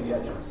ballooning to the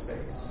edge of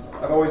space?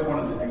 I've always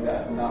wanted to do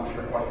that. I'm not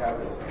sure quite how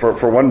to.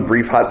 For one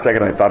brief hot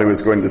second, I thought he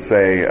was going to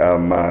say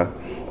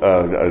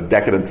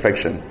decadent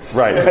fiction.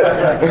 Right.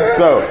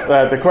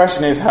 So the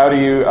question is, how do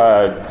you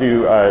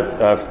do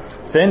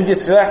fin de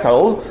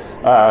siècle,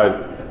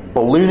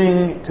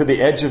 ballooning to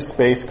the edge of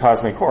space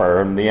cosmic horror?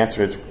 And the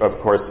answer is, of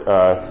course...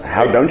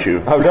 how don't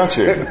you? How don't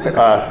you?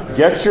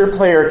 Get your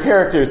player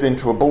characters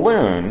into a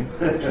balloon,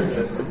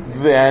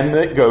 then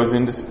it goes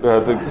into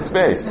the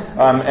space.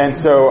 And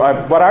so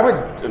what I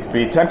would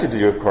be tempted to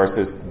do, of course,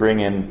 is bring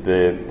in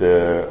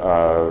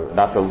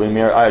not the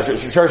Lumiere,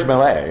 Georges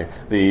Méliès,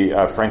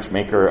 the French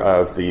maker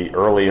of the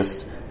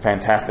earliest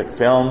fantastic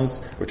films,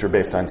 which were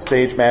based on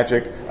stage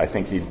magic. I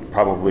think he'd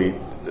probably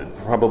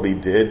probably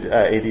did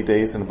 80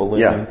 days in a balloon.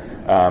 Yeah.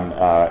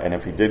 And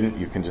if he didn't,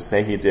 you can just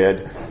say he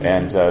did.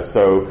 And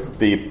so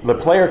the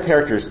player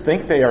characters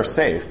think they are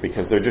safe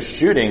because they're just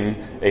shooting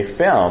a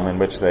film in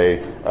which they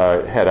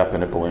head up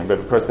in a balloon. But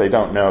of course they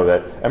don't know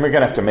that. And we're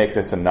going to have to make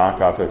this a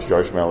knockoff of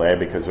Georges Méliès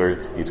because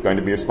he's going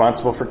to be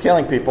responsible for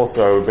killing people.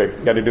 So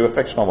they've got to do a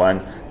fictional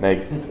one.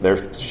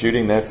 They're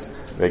shooting this.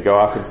 They go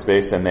off in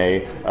space and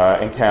they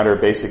encounter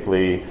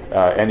basically,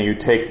 and you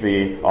take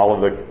all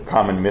of the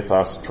common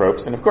mythos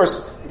tropes, and of course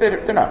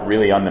they're not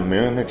really on the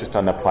moon; they're just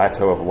on the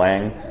plateau of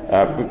Leng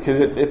because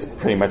it's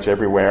pretty much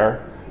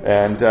everywhere.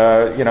 And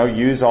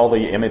use all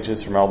the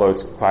images from all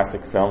those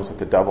classic films with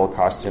the devil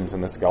costumes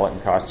and the skeleton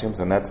costumes,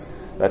 and that's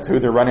who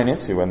they're running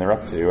into and they're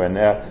up to. And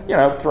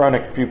throw in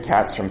a few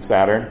cats from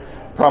Saturn.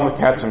 Problem with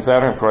cats from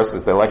Saturn, of course,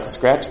 is they like to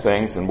scratch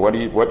things. And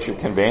what's your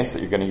conveyance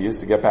that you're going to use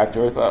to get back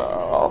to Earth?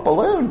 A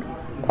balloon.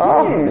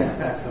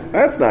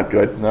 That's not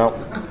good. No.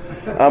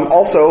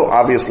 Also,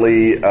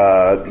 obviously,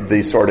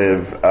 the sort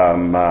of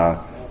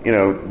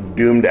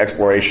doomed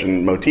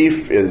exploration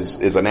motif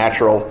is a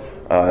natural.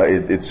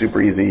 It's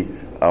super easy.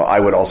 I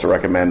would also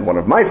recommend one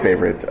of my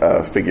favorite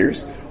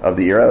figures of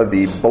the era,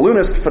 the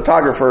balloonist,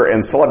 photographer,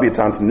 and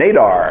celebutant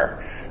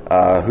Nadar,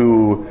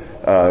 who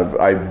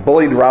I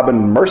bullied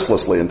Robin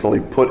mercilessly until he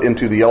put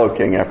into the Yellow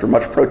King after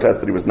much protest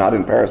that he was not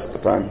in Paris at the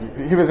time.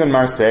 He was in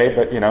Marseille,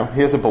 but he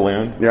has a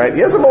balloon. Right, he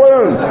has a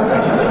balloon,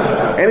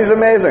 and he's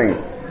amazing.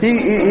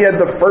 He had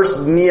the first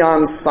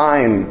neon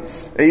sign.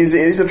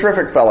 He's a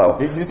terrific fellow.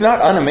 He's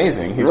not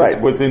unamazing. He just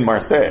was in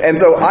Marseille. And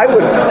so I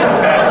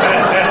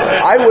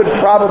would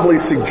probably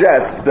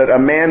suggest that a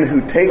man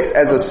who takes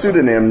as a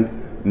pseudonym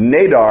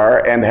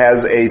Nadar and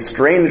has a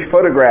strange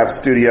photograph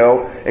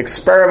studio,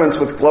 experiments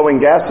with glowing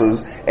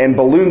gases, and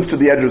balloons to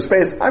the edge of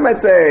space, I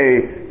might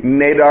say,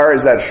 Nadar,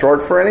 is that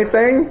short for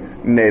anything?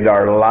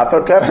 Nadar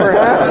Lathotep,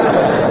 perhaps?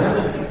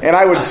 And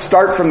I would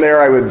start from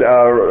there. I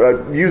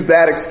would use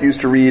that excuse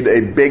to read a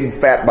big,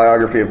 fat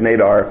biography of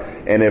Nadar,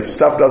 and if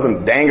stuff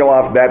doesn't dangle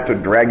off that to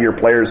drag your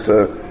players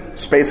to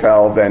space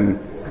hell, then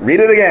read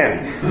it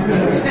again.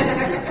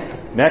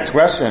 Next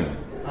question.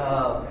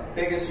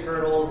 Biggest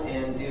hurdles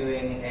in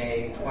doing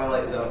a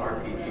Twilight Zone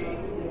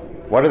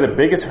RPG? What are the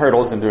biggest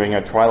hurdles in doing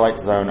a Twilight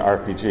Zone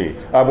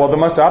RPG? Well, the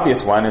most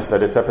obvious one is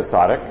that it's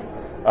episodic.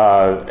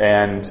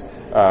 And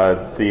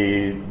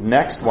the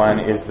next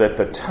one is that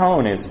the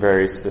tone is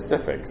very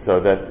specific, so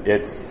that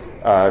it's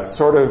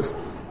sort of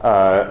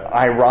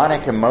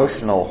ironic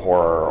emotional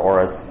horror,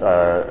 or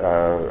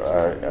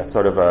a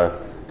sort of a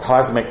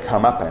cosmic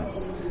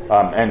comeuppance.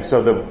 And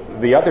so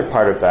the other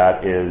part of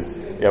that is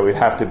it would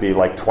have to be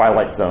like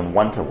Twilight Zone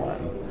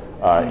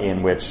 1-to-1,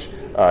 in which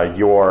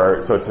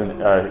so it's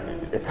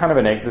a kind of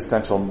an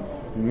existential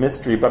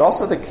mystery, but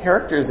also the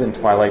characters in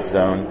Twilight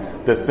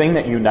Zone, the thing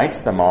that unites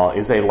them all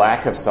is a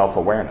lack of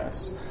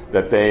self-awareness,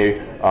 that they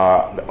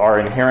are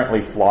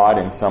inherently flawed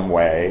in some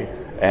way,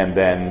 and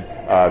then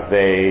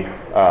they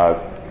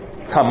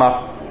come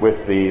up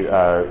with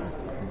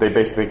they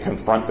basically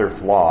confront their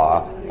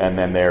flaw, and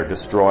then they're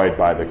destroyed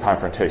by the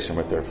confrontation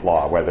with their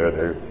flaw, whether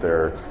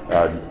they're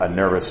a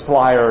nervous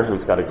flyer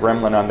who's got a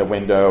gremlin on the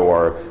window,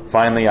 or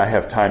finally I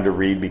have time to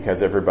read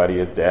because everybody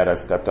is dead, I've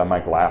stepped on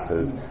my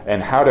glasses.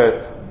 And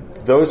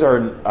those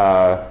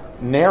are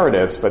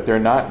narratives, but they're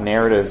not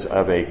narratives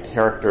of a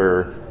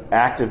character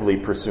actively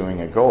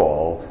pursuing a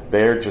goal.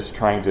 They're just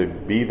trying to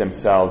be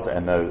themselves,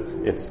 and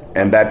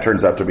that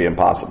turns out to be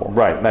impossible.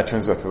 Right, and that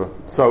turns out to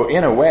so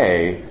in a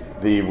way,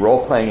 the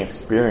role-playing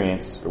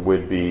experience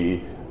would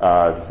be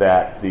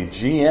that the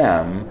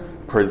GM,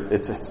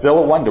 it's still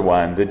a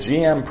one-to-one, the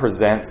GM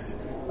presents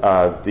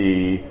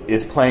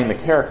is playing the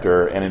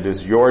character, and it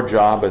is your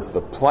job as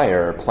the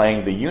player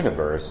playing the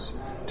universe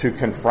to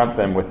confront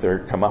them with their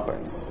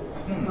comeuppance.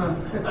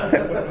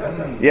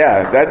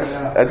 Yeah, that's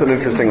an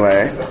interesting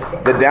way.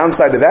 The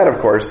downside to that, of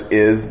course,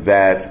 is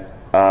that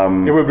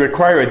it would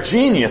require a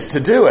genius to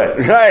do it.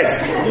 Right.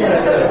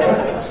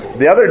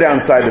 The other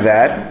downside to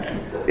that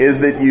is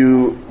that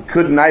you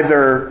could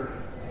neither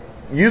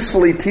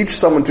usefully teach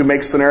someone to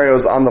make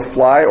scenarios on the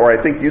fly, or I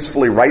think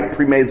usefully write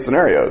pre-made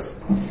scenarios.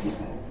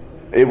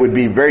 It would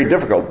be very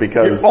difficult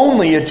because if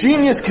only a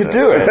genius could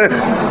do it.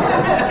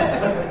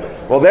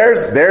 Well,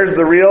 there's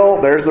the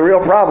real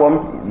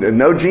problem.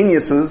 No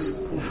geniuses.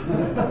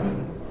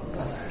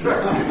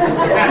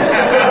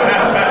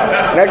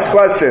 Next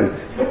question.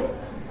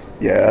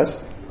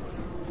 Yes.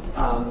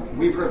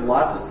 We've heard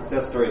lots of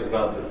success stories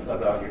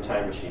about your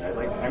time machine.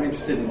 I'm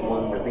interested in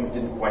one where things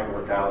didn't quite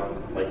work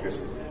out like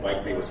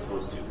they were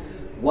supposed to.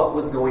 What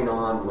was going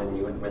on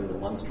when the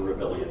Munster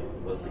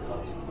Rebellion was the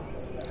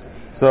consequence?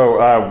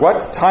 So,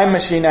 what time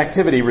machine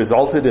activity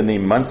resulted in the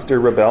Munster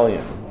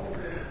Rebellion?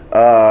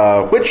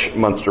 Which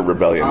Munster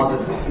Rebellion? The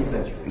 16th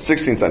century.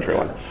 16th century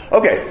one.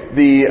 Okay.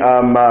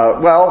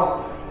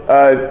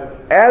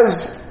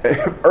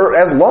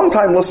 As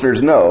longtime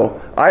listeners know,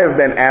 I have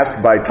been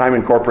asked by Time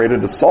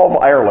Incorporated to solve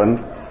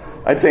Ireland,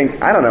 I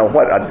think,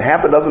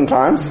 half a dozen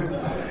times?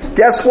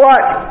 Guess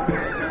what?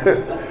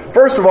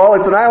 First of all,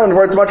 it's an island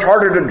where it's much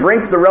harder to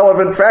drink the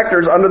relevant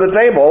factors under the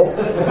table.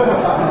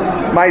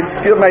 My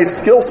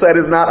skill set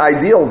is not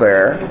ideal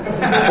there.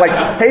 It's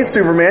like, hey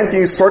Superman, can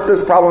you sort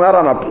this problem out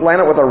on a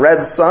planet with a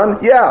red sun?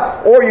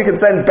 Yeah, or you can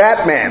send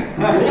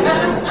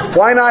Batman.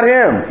 Why not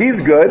him? He's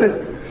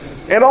good.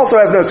 And also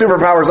has no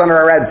superpowers under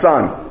a red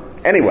sun.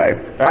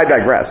 Anyway, I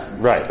digress.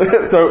 Right.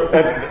 So,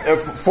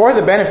 for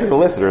the benefit of the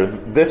listener,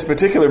 this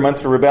particular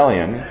Munster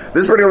Rebellion...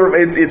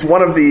 It's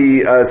one of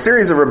the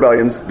series of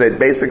rebellions that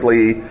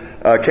basically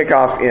kick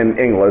off in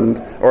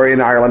England, or in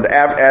Ireland,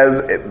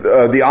 as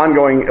the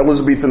ongoing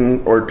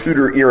Elizabethan or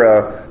Tudor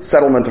era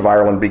settlement of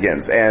Ireland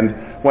begins. And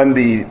when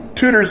the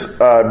Tudors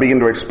begin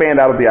to expand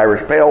out of the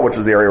Irish Pale, which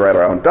is the area right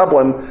around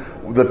Dublin,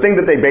 the thing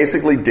that they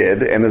basically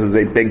did, and this is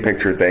a big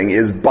picture thing,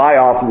 is buy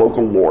off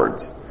local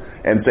lords.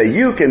 And say,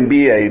 you can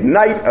be a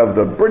knight of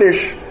the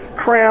British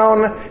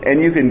crown,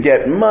 and you can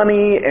get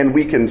money, and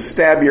we can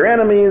stab your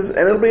enemies,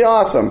 and it'll be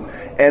awesome.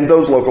 And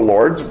those local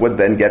lords would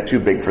then get too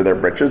big for their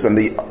britches, and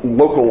the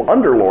local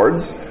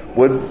underlords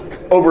would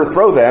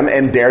overthrow them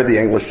and dare the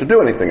English to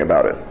do anything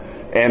about it.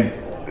 And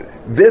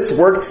this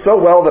worked so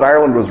well that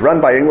Ireland was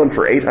run by England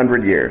for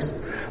 800 years.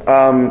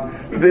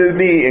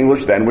 The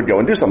English then would go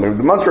and do something.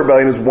 The Munster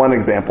Rebellion is one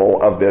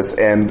example of this,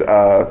 and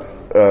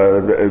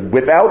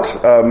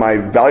without my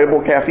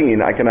valuable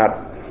caffeine, I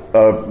cannot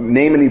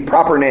name any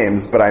proper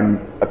names, but I'm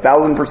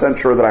 1,000%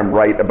 sure that I'm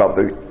right about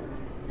the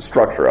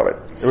structure of it.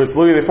 It was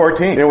Louis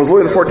XIV. It was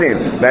Louis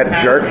XIV,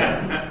 that jerk.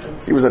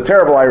 He was a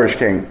terrible Irish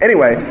king.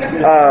 Anyway,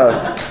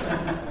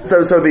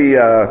 so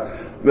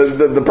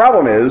the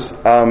problem is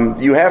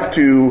you have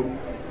to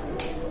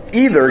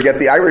either get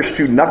the Irish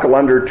to knuckle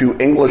under to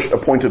English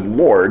appointed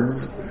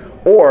lords,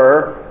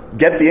 or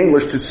get the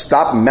English to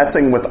stop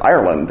messing with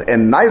Ireland,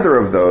 and neither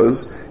of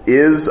those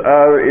is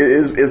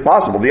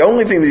possible. The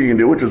only thing that you can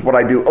do, which is what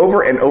I do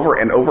over and over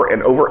and over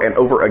and over and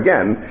over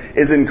again,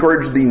 is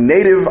encourage the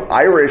native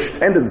Irish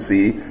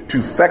tendency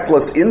to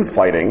feckless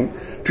infighting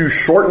to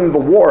shorten the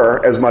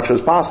war as much as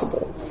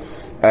possible.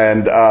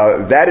 And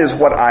that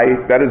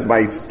is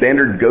my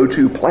standard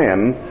go-to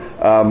plan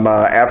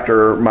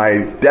after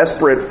my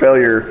desperate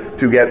failure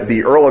to get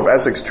the Earl of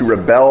Essex to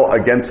rebel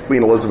against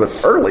Queen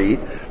Elizabeth early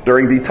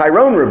during the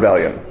Tyrone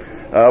Rebellion,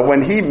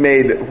 when he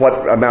made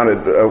what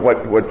amounted,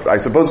 what I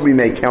suppose we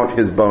may count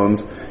his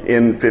bones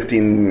in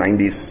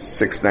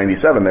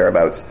 1596-97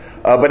 thereabouts.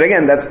 But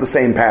again, that's the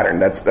same pattern.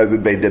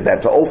 They did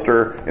that to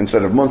Ulster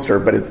instead of Munster,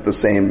 but it's the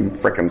same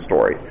frickin'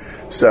 story.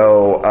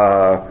 So,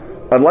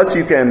 unless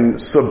you can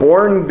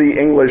suborn the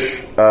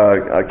English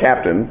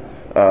captain,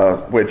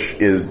 which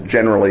is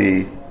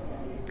generally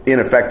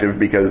ineffective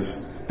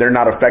because they're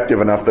not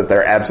effective enough that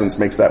their absence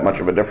makes that much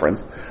of a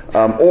difference,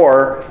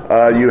 or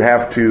you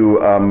have to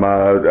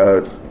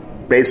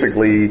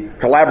basically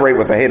collaborate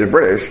with the hated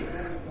British.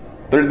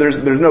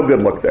 There's no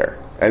good look there.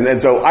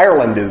 And so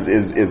Ireland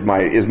is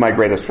my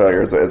greatest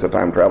failure as a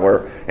time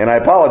traveler, and I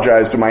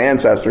apologize to my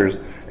ancestors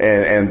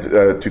and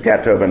to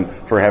Cat Tobin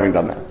for having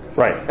done that.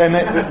 Right, and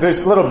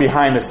there's a little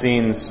behind the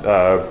scenes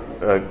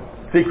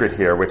secret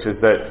here, which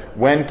is that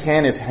when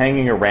Ken is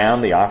hanging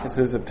around the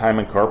offices of Time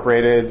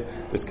Incorporated,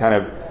 just kind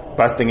of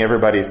busting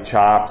everybody's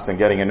chops and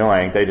getting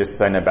annoying, they just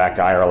send it back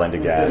to Ireland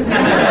again.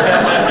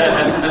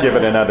 Give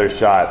it another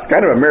shot. It's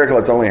kind of a miracle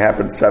it's only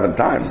happened 7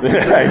 times.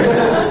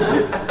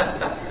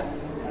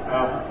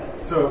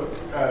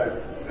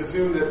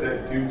 Assume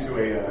that due to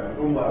an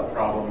umlaut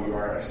problem, you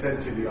are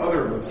sent to the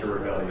other Munster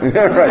Rebellion.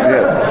 Right,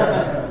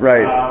 yes.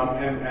 Right.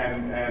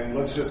 And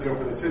let's just go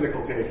for the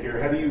cynical take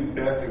here. How do you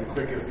best and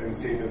quickest and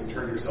safest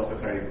turn yourself a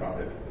tiny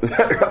prophet?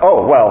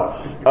 Oh, well,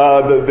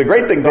 the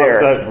great thing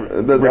there...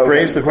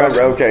 rephrase the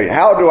question. Okay,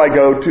 how do I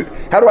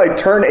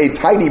turn a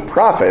tiny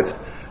prophet,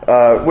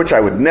 which I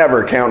would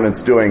never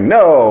countenance doing?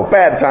 No,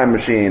 bad time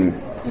machine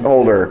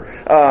holder.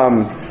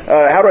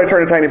 How do I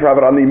turn a tiny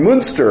prophet on the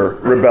Munster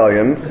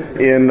Rebellion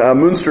in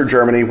Munster,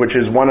 Germany, which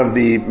is one of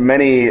the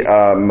many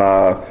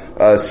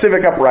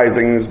civic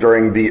uprisings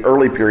during the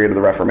early period of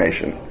the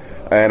Reformation?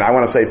 And I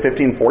want to say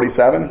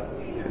 1547.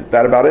 Is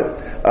that about it?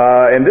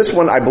 And this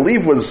one, I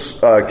believe, was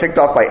kicked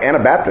off by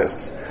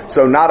Anabaptists.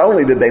 So not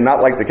only did they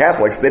not like the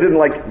Catholics, they didn't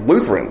like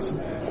Lutherans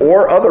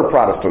or other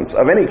Protestants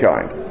of any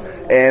kind.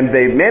 And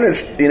they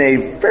managed in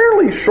a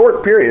fairly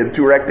short period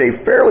to erect a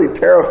fairly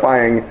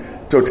terrifying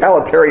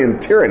totalitarian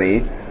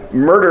tyranny,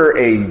 murder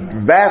a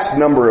vast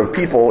number of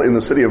people in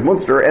the city of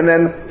Munster, and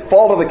then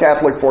fall to the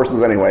Catholic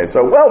forces anyway.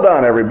 So well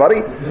done,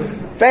 everybody.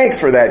 Thanks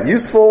for that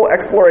useful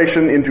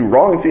exploration into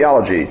wrong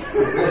theology.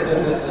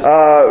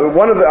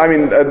 One of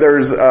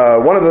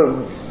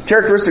the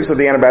characteristics of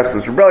the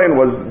Anabaptist Rebellion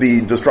was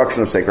the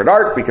destruction of sacred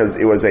art, because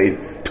it was a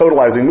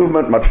totalizing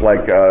movement, much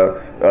like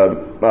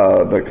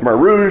the Khmer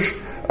Rouge,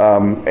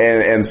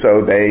 and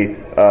so they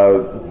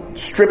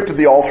stripped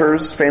the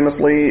altars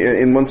famously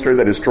in Munster.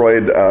 They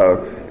destroyed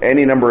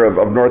any number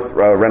of North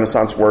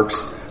Renaissance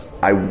works.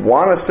 I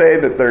want to say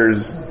that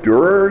there's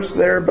Dürers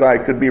there, but I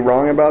could be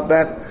wrong about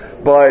that.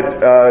 But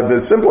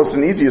the simplest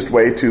and easiest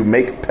way to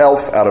make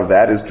pelf out of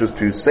that is just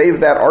to save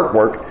that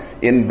artwork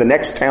in the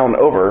next town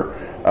over,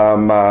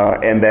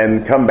 and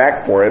then come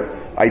back for it,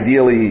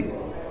 ideally,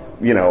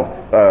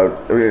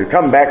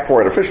 come back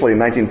for it officially in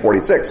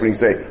 1946 when you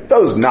say,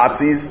 those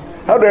Nazis,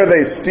 how dare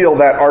they steal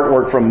that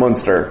artwork from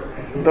Munster?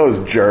 Those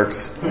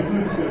jerks.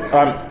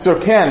 So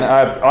Ken,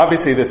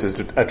 obviously this is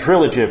a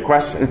trilogy of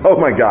questions. Oh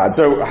my God.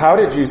 So how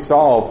did you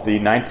solve the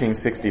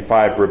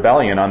 1965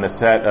 rebellion on the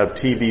set of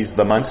TV's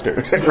The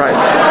Munsters? Right.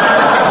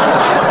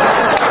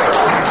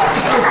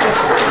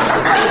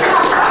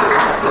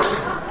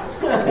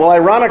 Well,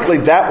 ironically,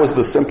 that was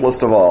the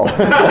simplest of all.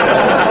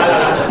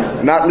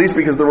 Not least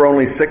because there were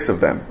only 6 of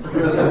them.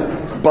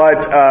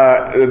 But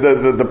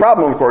the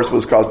problem, of course,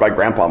 was caused by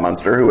Grandpa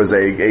Munster, who was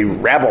a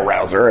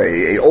rabble-rouser,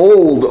 a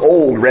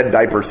old red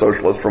diaper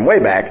socialist from way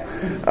back.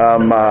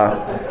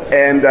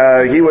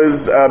 And he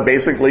was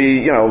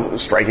basically,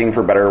 striking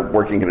for better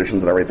working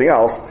conditions and everything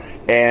else.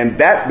 And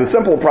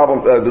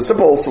the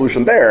simple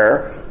solution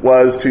there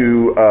was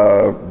to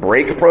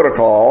break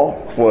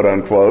protocol, quote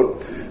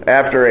unquote,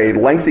 after a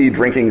lengthy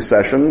drinking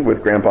session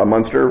with Grandpa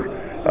Munster,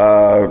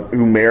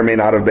 who may or may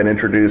not have been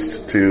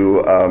introduced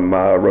to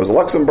Rosa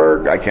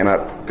Luxemburg, I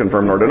cannot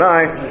confirm nor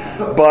deny,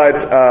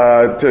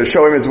 but to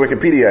show him his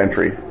Wikipedia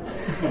entry.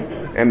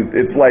 And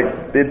it's like,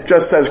 it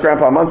just says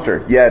Grandpa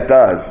Munster. Yeah, it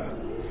does.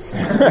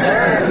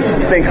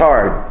 Think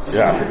hard.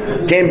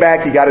 Yeah. Came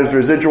back, he got his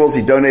residuals,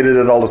 he donated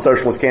it all to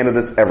socialist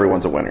candidates.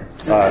 Everyone's a winner.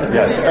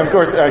 Yeah. Of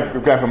course,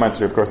 Grandpa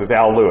Munster, of course, is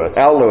Al Lewis.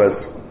 Al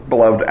Lewis.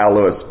 Beloved Al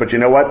Lewis. But you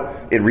know what?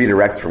 It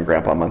redirects from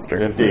Grandpa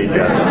Munster. Indeed,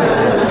 yes.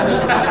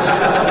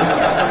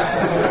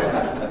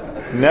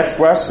 Next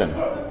question.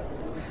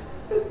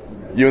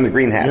 You in the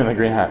green hat. You in the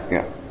green hat.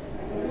 Yeah.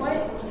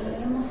 What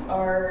game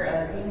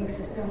or gaming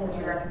system would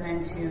you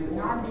recommend to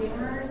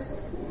non-gamers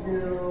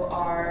who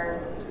are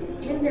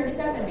in their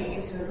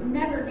 70s, who have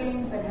never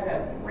gamed but had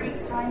a great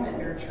time at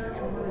their church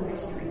murder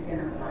mystery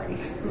dinner party?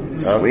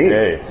 Sweet.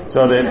 Okay.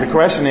 So the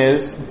question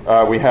is,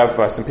 we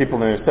have some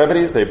people in their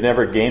 70s, they've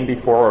never gamed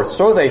before, or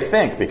so they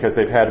think, because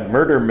they've had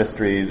murder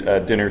mystery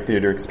dinner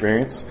theater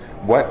experience.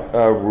 What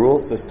rule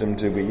system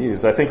do we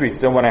use? I think we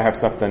still want to have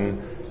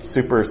something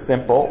super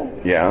simple.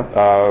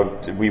 Yeah.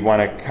 We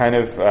want to kind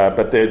of,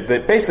 but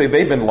basically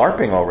they've been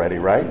LARPing already,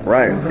 right?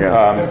 Right,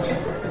 yeah.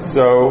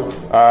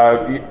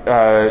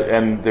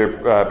 And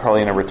they're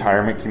probably in a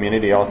retirement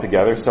community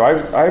altogether. So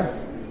I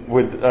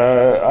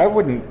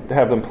wouldn't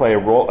have them play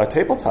a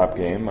tabletop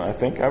game. I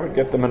think I would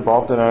get them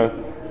involved in a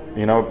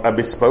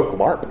bespoke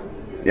LARP.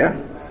 Yeah.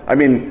 I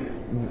mean,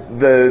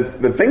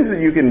 the things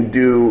that you can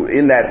do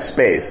in that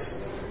space,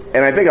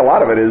 and I think a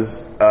lot of it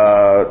is,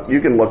 you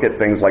can look at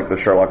things like the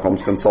Sherlock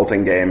Holmes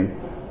consulting game,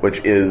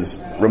 which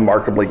is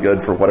remarkably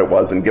good for what it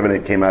was, and given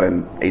it came out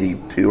in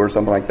 82 or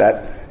something like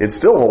that, it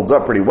still holds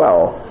up pretty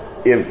well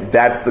if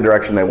that's the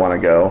direction they want to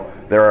go.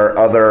 There are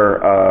other,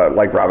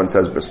 like Robin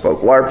says,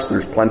 bespoke LARPs.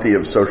 There's plenty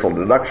of social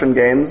deduction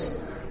games,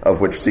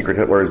 of which Secret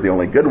Hitler is the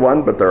only good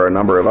one, but there are a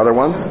number of other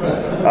ones.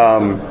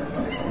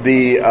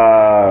 They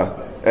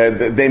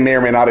may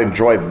or may not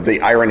enjoy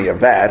the irony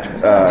of that.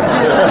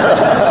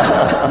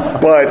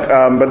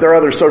 But there are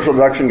other social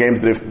deduction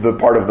games that if the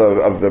part of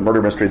the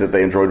murder mystery that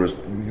they enjoyed was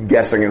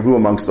guessing who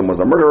amongst them was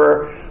a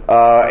murderer.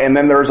 And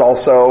then there's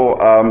also,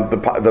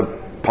 the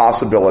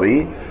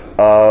possibility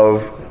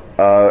of,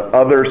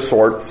 other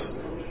sorts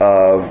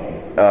of,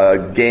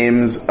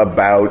 games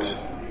about,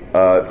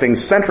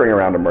 things centering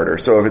around a murder.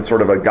 So if it's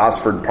sort of a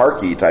Gosford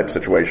Parky type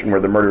situation where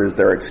the murder is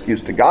their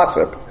excuse to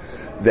gossip,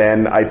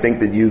 then I think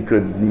that you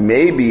could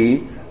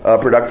maybe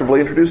productively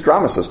introduce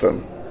Drama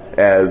System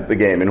as the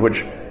game, in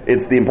which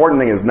the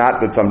important thing is not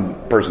that some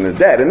person is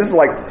dead. And this is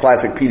like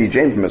classic P.D.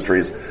 James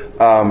mysteries.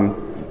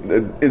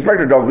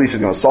 Inspector Dalglish is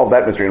going to solve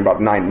that mystery in about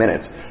 9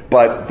 minutes.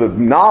 But the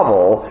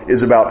novel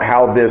is about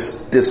how this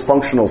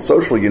dysfunctional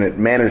social unit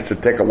managed to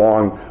tick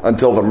along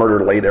until the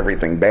murder laid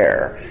everything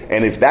bare.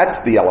 And if that's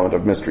the element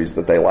of mysteries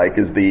that they like,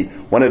 is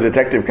when a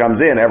detective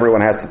comes in,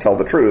 everyone has to tell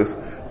the truth,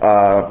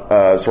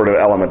 sort of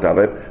element of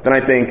it, then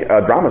I think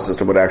a Drama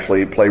System would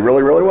actually play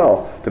really, really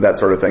well to that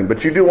sort of thing.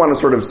 But you do want to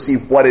sort of see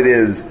what it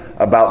is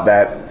about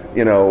that,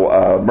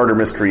 murder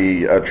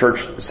mystery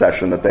church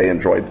session that they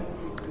enjoyed.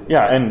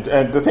 Yeah,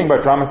 and the thing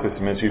about Drama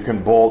System is you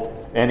can bolt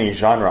any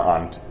genre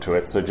onto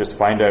it. So just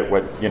find out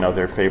what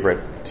their favorite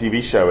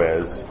TV show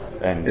is,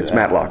 and it's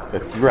Matlock.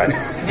 Right.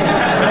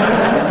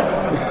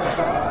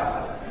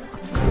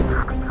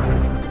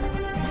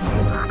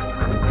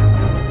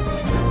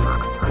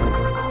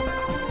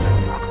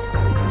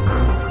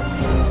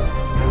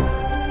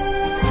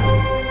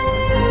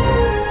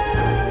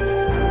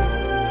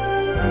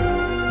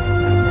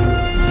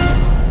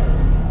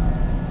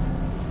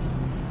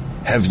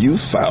 Have you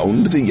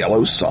found the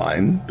yellow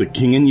sign? The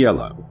King in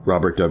Yellow.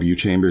 Robert W.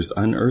 Chambers'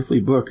 unearthly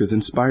book has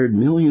inspired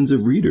millions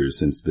of readers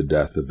since the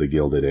death of the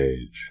Gilded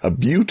Age. A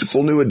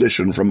beautiful new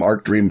edition from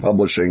Arc Dream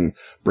Publishing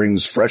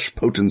brings fresh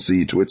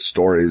potency to its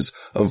stories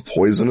of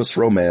poisonous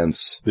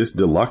romance. This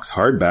deluxe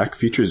hardback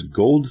features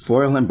gold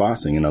foil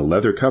embossing and a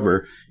leather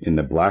cover in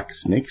the black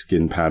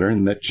snakeskin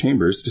pattern that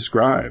Chambers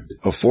described.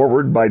 A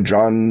foreword by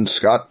John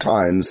Scott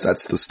Tynes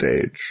sets the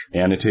stage.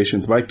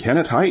 Annotations by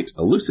Kenneth Haidt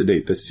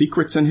elucidate the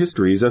secrets and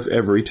histories of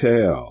every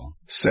tale.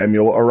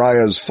 Samuel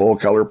Araya's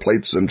full-color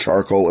plates and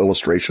charcoal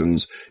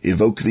illustrations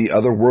evoke the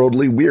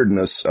otherworldly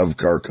weirdness of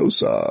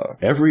Carcosa.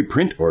 Every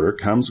print order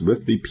comes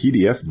with the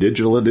PDF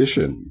digital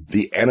edition.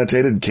 The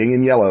annotated King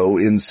in Yellow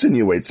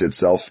insinuates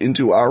itself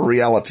into our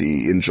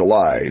reality in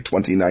July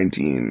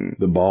 2019.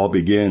 The ball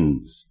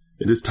begins.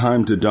 It is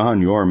time to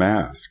don your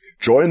mask.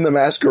 Join the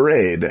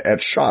masquerade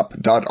at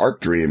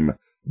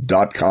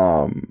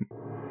shop.arcdream.com.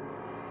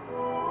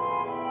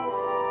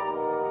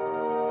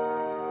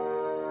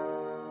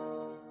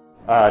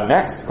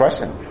 Next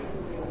question.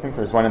 I think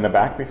there's one in the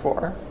back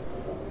before.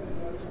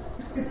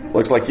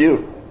 Looks like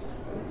you.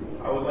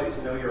 I would like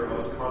to know your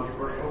most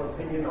controversial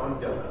opinion on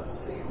donuts,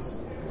 please.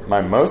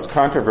 My most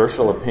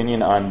controversial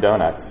opinion on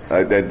donuts.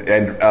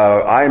 And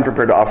I am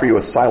prepared to offer you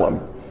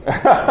asylum.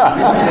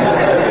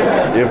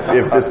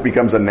 if this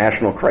becomes a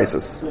national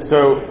crisis.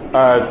 So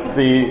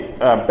the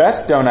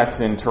best donuts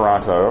in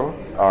Toronto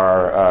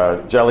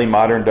are Jelly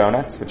Modern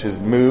Donuts, which has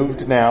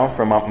moved now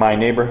from my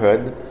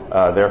neighborhood,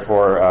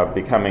 therefore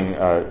becoming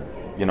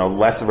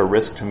less of a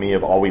risk to me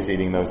of always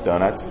eating those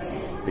donuts. It's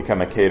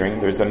become a catering.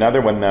 There's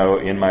another one though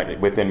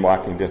within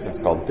walking distance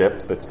called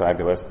Dipped that's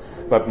fabulous.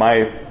 But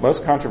my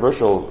most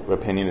controversial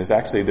opinion is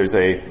actually there's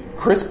a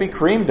Krispy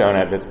Kreme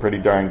donut that's pretty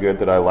darn good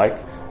that I like.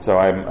 So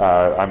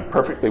I'm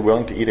perfectly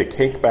willing to eat a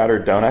cake batter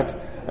donut,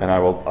 and I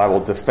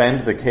will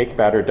defend the cake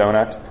batter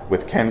donut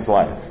with Ken's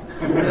life.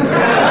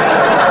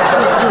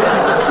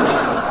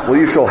 Well,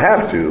 you shall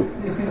have to,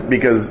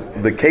 because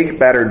the cake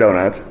batter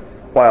donut,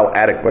 while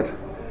adequate,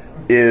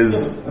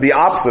 is the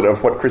opposite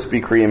of what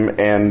Krispy Kreme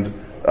and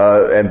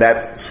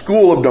that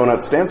school of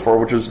donuts stands for,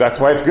 which is that's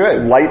why it's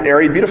good, light,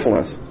 airy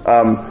beautifulness.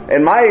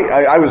 And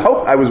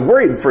I was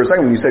worried for a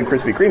second when you said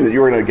Krispy Kreme that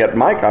you were going to get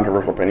my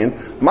controversial opinion.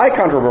 My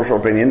controversial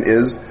opinion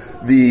is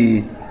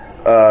the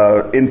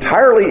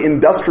entirely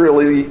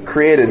industrially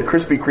created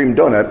Krispy Kreme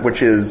donut,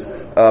 which is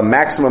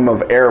maximum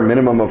of air,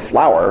 minimum of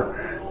flour,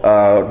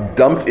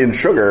 dumped in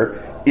sugar,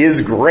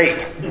 is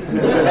great.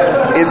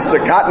 It's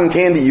the cotton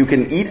candy you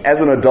can eat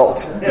as an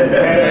adult.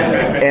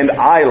 And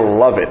I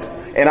love it.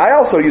 And I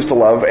also used to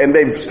love, and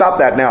they've stopped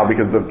that now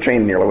because the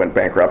chain nearly went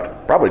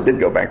bankrupt. Probably did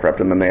go bankrupt,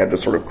 and then they had to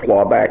sort of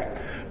claw back.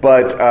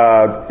 But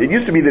it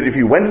used to be that if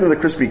you went into the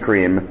Krispy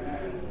Kreme,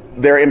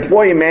 their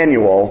employee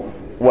manual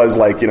was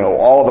like,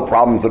 all the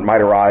problems that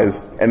might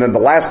arise, and then the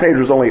last page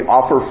was only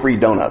offer free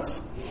donuts.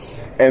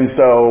 And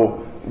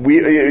so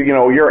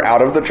you're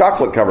out of the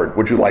chocolate cupboard.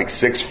 Would you like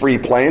 6 free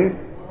plain?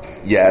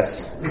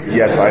 Yes,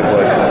 I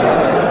would.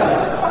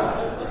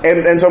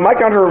 And so my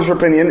controversial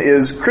opinion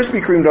is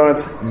Krispy Kreme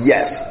donuts,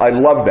 yes, I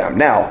love them.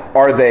 Now,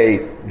 are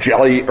they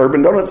jelly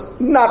urban donuts?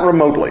 Not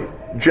remotely.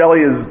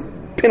 Jelly is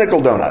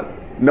pinnacle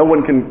donut. No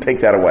one can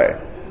take that away.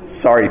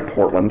 Sorry,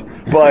 Portland.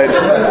 But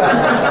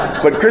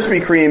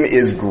Krispy Kreme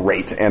is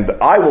great, and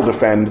I will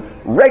defend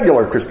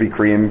regular Krispy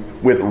Kreme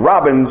with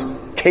Robin's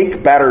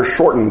cake batter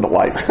shortened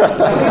life.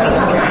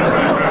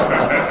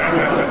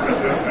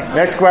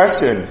 Next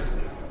question.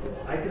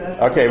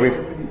 Okay,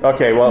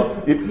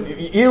 well,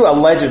 you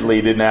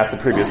allegedly didn't ask the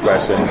previous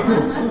question.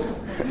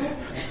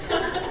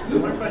 So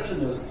my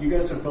question is, you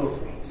guys have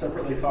both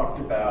separately talked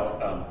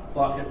about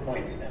plot hit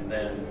points and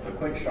then the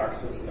quick shock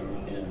system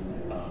in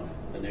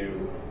the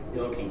new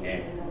Yellow King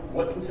game.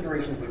 What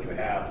considerations would you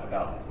have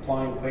about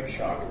applying quick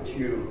shock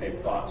to a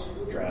plot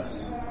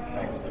stress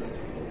type system?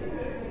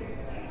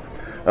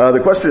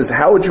 The question is,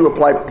 how would you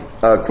apply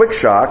quick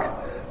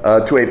shock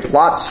to a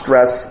plot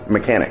stress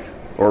mechanic,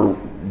 or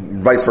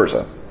vice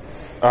versa?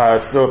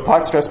 So a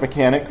plot stress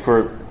mechanic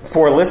for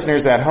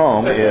listeners at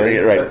home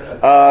is... Right.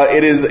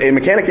 It is a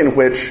mechanic in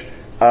which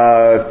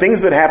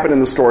things that happen in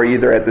the story,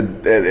 either at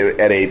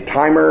a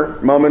timer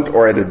moment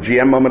or at a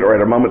GM moment or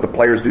at a moment the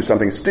players do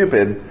something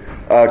stupid,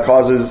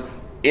 causes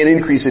an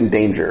increase in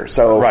danger.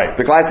 So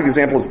the classic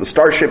example is the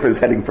starship is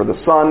heading for the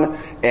sun,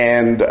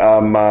 and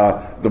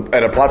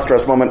at a plot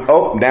stress moment,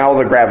 now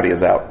the gravity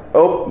is out.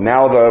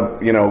 Now the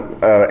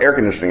air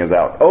conditioning is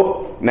out.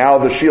 Now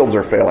the shields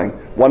are failing.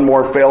 One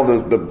more fail,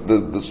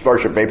 the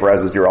starship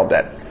vaporizes, you're all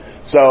dead.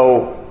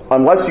 So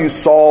unless you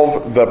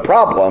solve the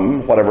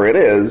problem, whatever it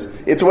is,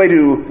 it's a way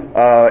to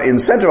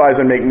incentivize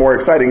and make more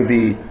exciting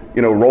the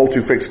roll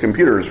to fix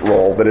computers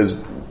role that is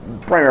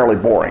primarily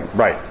boring.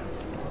 Right.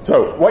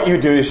 So what you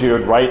do is you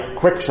would write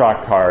quick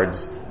shock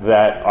cards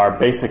that are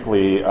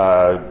basically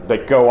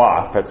that go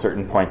off at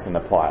certain points in the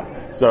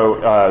plot. So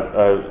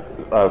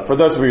for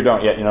those of you who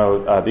don't yet,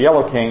 the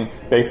Yellow King,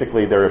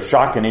 basically there are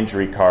shock and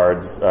injury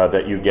cards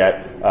that you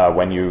get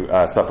when you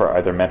suffer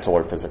either mental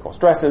or physical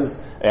stresses,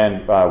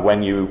 and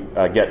when you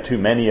get too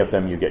many of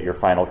them, you get your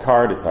final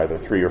card. It's either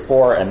 3 or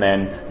 4, and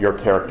then your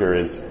character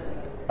is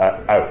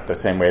out the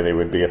same way they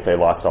would be if they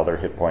lost all their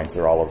hit points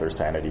or all of their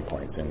sanity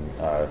points in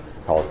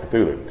Call of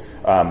Cthulhu.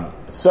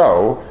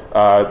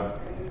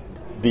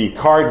 The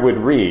card would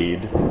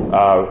read,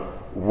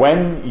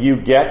 when you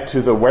get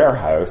to the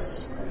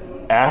warehouse,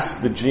 ask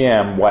the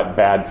GM what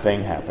bad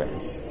thing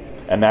happens.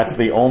 And that's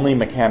the only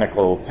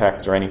mechanical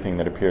text or anything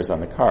that appears on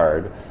the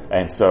card.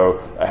 And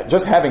so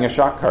just having a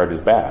shock card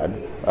is bad.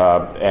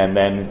 And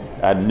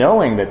then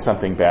knowing that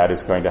something bad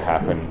is going to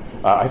happen,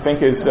 I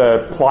think is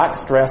plot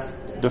stress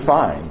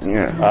defined.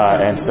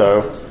 And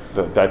so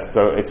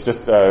it's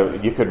just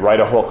you could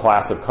write a whole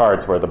class of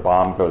cards where the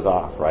bomb goes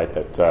off, right?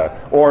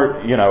 Or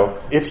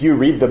if you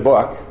read the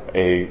book,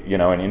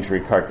 an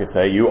injury card could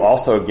say you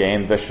also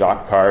gained the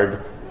shock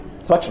card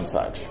such and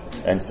such,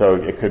 and so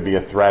it could be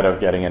a threat of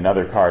getting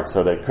another card.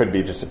 So that could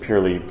be just a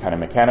purely kind of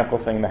mechanical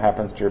thing that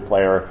happens to your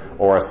player,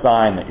 or a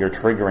sign that you're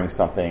triggering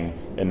something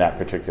in that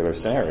particular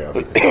scenario.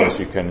 Because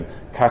you can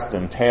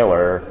custom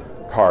tailor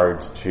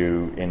cards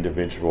to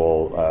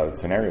individual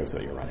scenarios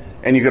that you're running.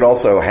 And you could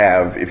also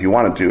have, if you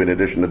wanted to, in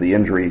addition to the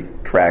injury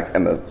track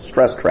and the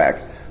stress track,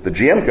 the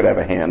GM could have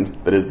a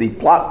hand that is the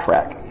plot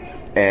track.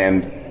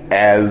 And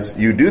as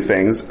you do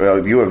things,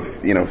 you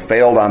have,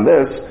 failed on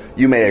this,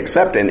 you may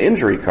accept an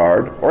injury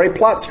card or a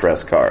plot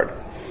stress card.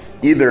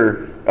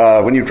 Either,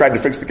 when you tried to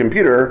fix the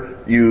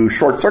computer, you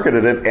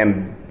short-circuited it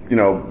and,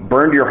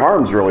 burned your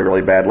arms really,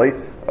 really badly.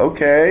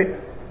 Okay.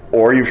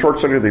 Or you've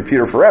short-circuited the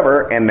computer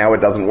forever, and now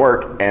it doesn't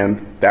work,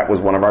 and that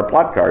was one of our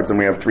plot cards, and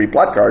we have 3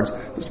 plot cards.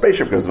 The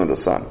spaceship goes into the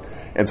sun.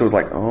 And so it's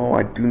like,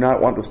 I do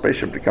not want the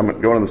spaceship to go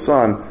into the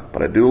sun,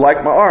 but I do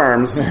like my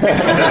arms.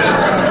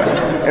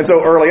 And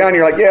so early on,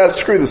 you're like, yeah,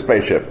 screw the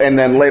spaceship. And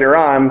then later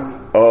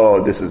on,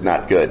 this is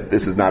not good.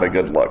 This is not a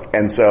good look.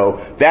 And so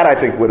that, I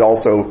think, would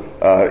also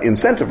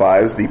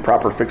incentivize the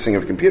proper fixing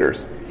of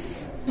computers.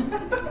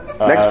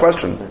 Next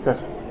question.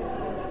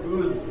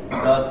 Whose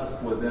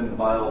dust was in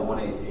vial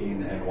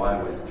 118, and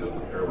why was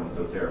Joseph Kerwin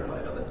so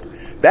terrified of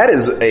it? That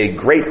is a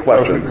great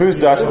question. So whose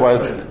dust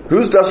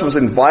was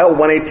in vial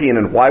 118,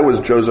 and why was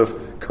Joseph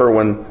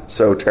Kerwin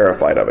so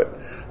terrified of it?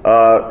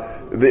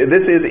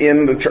 This is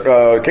in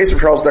the case of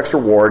Charles Dexter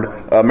Ward.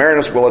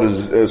 Marinus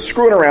Willett is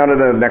screwing around in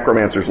a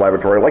necromancer's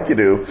laboratory, like you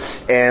do,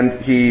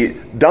 and he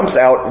dumps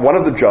out one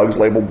of the jugs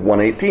labeled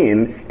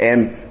 118,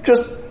 and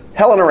just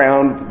helling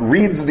around,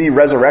 reads the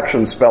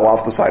resurrection spell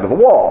off the side of the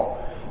wall.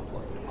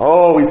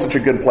 Oh, he's such a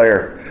good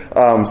player.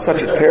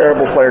 Such a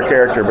terrible player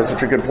character, but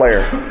such a good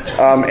player.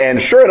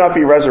 And sure enough,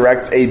 he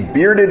resurrects a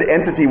bearded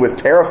entity with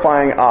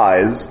terrifying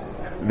eyes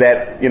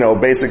that,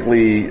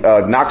 basically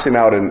knocks him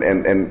out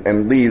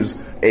and leaves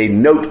a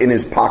note in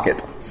his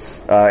pocket.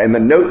 And the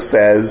note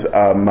says,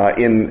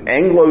 in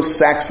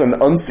Anglo-Saxon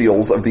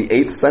uncials of the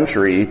 8th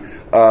century,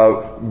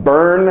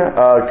 burn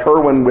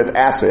Kerwin with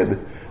acid,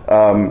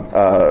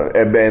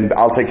 and then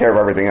I'll take care of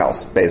everything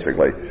else,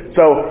 basically.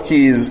 So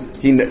he's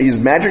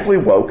magically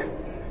woke.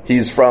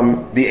 He's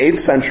from the 8th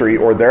century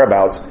or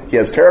thereabouts. He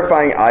has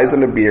terrifying eyes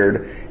and a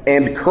beard,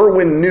 and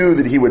Kerwin knew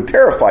that he would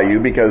terrify you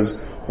because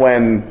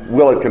when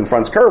Willett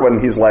confronts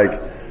Kerwin, he's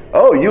like,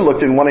 oh, you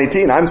looked in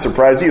 118. I'm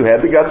surprised you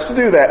had the guts to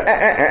do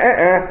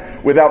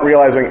that. Without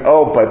realizing,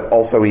 but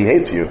also he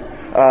hates you.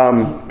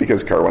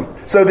 Because Kerwin.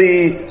 So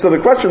the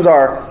questions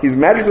are, he's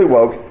magically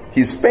woke.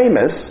 He's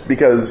famous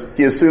because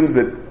he assumes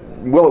that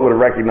Willett would have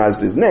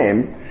recognized his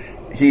name.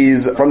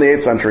 He's from the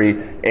 8th century,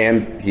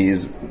 and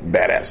he's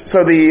badass.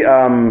 So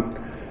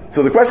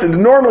the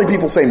question, normally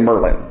people say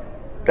Merlin.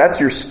 That's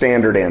your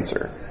standard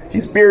answer.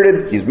 He's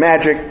bearded, he's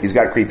magic, he's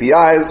got creepy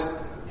eyes,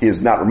 he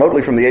is not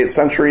remotely from the 8th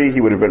century,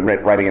 he would have been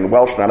writing in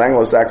Welsh, not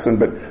Anglo-Saxon,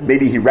 but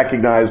maybe he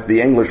recognized the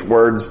English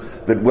words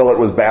that Willett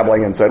was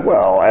babbling and said,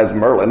 well, as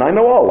Merlin, I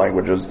know all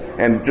languages,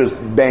 and just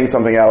banged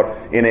something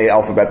out in an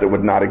alphabet that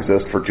would not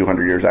exist for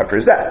 200 years after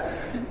his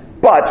death.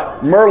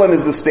 But Merlin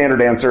is the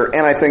standard answer,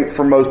 and I think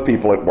for most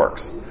people it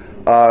works.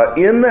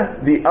 In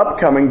the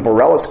upcoming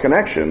Borellus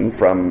Connection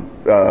from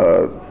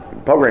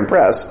Pelgrane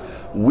Press,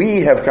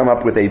 we have come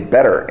up with a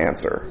better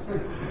answer.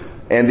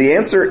 And the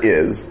answer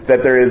is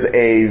that there is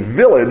a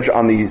village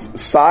on the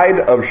side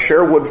of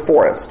Sherwood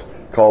Forest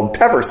called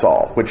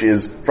Teversal, which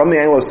is from the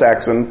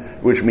Anglo-Saxon,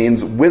 which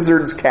means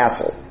wizard's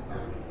castle.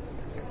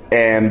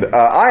 And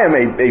I am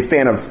a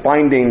fan of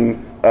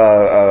finding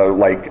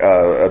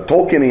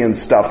Tolkienian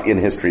stuff in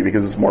history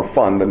because it's more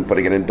fun than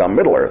putting it in dumb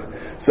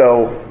Middle-earth.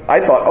 So I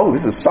thought,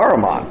 this is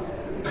Saruman.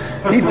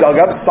 He dug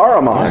up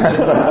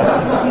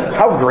Saruman.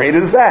 How great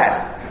is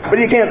that? But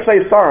you can't say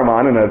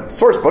Saruman in a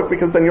source book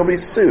because then you'll be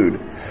sued.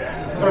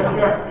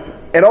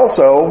 And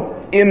also,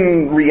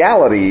 in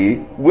reality,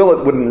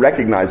 Willett wouldn't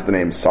recognize the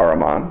name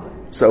Saruman,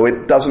 so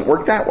it doesn't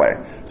work that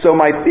way. So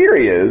my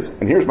theory is,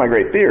 and here's my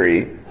great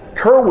theory,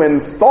 Kerwin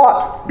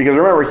thought, because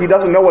remember, he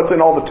doesn't know what's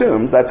in all the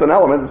tombs. That's an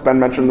element that's been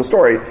mentioned in the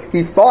story.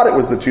 He thought it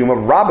was the tomb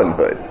of Robin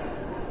Hood,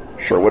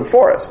 Sherwood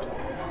Forest.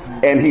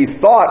 And he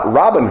thought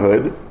Robin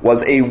Hood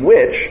was a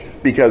witch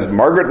because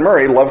Margaret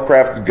Murray,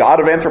 Lovecraft's god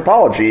of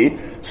anthropology,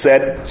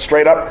 said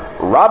straight up,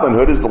 Robin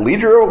Hood is the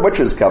leader of a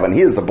witches' coven.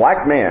 He is the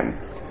black man.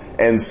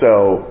 And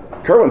so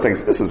Kerwin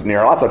thinks, this is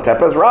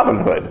Nyarlathotep's Robin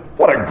Hood.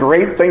 What a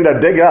great thing to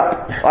dig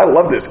up. I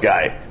love this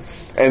guy.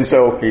 And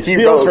so he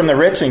steals from the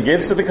rich and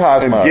gives to the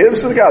cosmos. Gives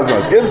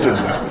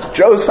to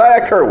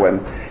Josiah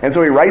Kerwin. And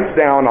so he writes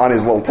down on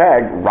his little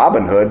tag,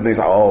 Robin Hood, and he's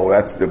like, oh,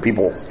 that's the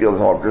people steal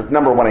this all.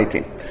 Number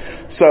 118.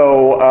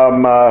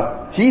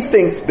 So, he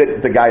thinks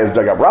that the guy has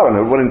dug up Robin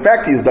Hood, when in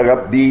fact he's dug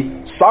up the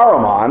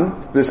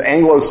Saruman, this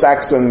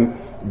Anglo-Saxon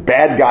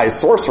bad guy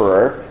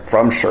sorcerer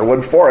from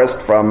Sherwood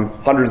Forest from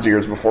hundreds of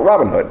years before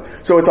Robin Hood.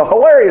 So it's a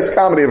hilarious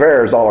comedy of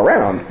errors all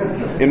around,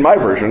 in my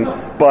version,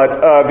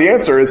 but the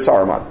answer is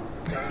Saruman.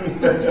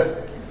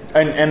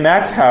 And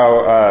that's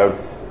how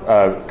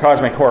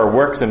cosmic horror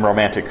works in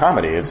romantic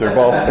comedy, is they're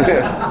both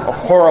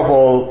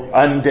horrible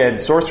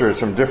undead sorcerers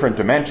from different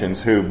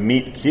dimensions who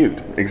meet cute.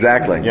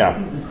 Exactly. Yeah.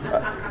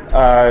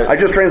 I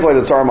just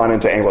translated Saruman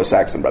into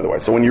Anglo-Saxon, by the way.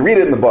 So when you read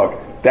it in the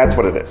book, that's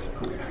what it is.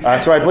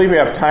 So I believe we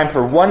have time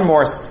for one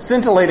more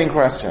scintillating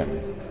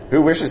question.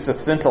 Who wishes to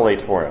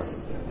scintillate for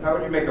us? How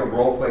would you make a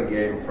role-play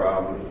game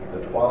from the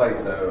Twilight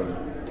Zone,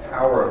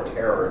 Tower of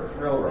Terror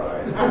thrill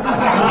ride?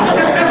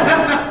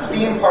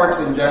 Theme parks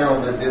in general,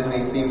 the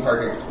Disney theme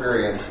park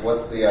experience,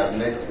 what's the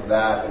mix of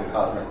that and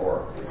cosmic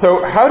horror?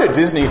 So how do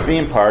Disney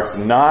theme parks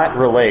not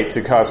relate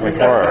to cosmic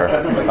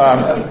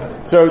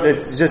horror? So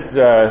it's just...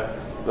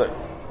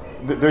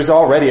 there's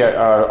already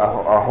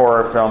a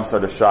horror film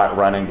sort of shot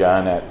run and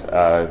gun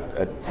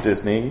at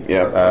Disney.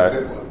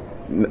 Yeah.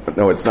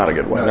 No, it's not a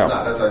good one. No, it's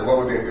not. That's right. What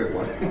would be a good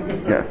one?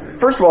 Yeah.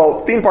 First of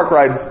all, theme park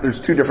rides, there's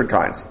two different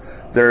kinds.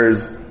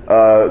 There's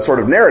sort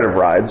of narrative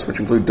rides, which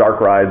include dark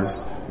rides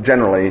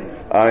generally.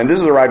 And this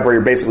is a ride where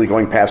you're basically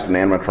going past an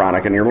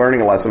animatronic and you're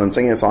learning a lesson and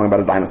singing a song about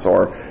a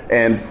dinosaur.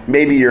 And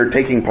maybe you're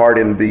taking part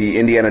in the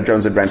Indiana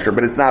Jones adventure,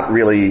 but it's not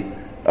really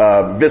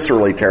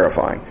viscerally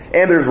terrifying.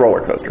 And there's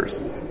roller coasters,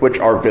 which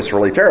are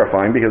viscerally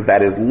terrifying because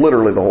that is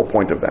literally the whole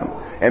point of them.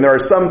 And there are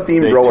some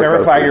themed roller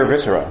coasters. They terrify your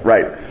viscera.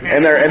 Right.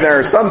 And there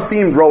are some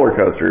themed roller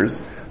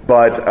coasters,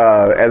 but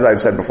as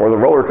I've said before, the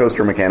roller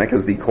coaster mechanic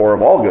is the core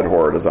of all good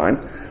horror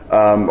design,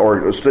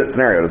 or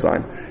scenario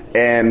design.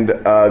 And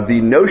the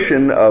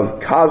notion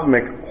of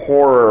cosmic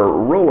horror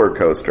roller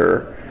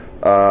coaster,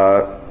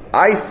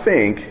 I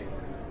think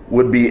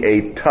would be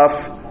a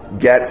tough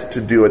get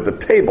to do at the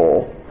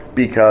table,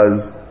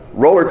 because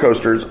roller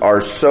coasters are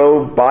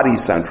so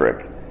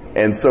body-centric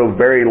and so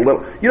very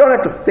little. You don't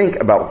have to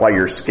think about why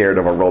you're scared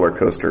of a roller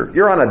coaster.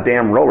 You're on a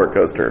damn roller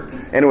coaster,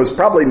 and it was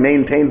probably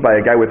maintained by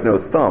a guy with no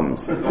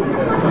thumbs.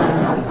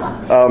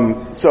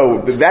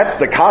 So that's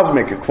the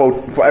cosmic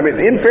quote. I mean,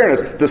 in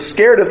fairness, the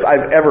scaredest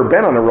I've ever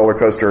been on a roller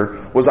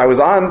coaster was I was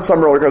on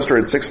some roller coaster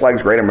at Six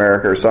Flags Great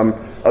America or some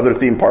other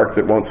theme park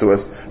that won't sue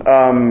us.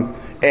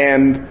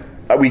 And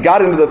we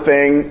got into the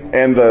thing,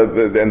 and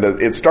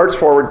it starts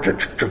forward,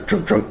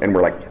 and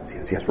we're like,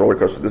 yes, roller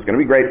coaster, this is going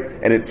to be great.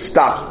 And it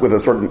stops with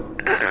a sort of,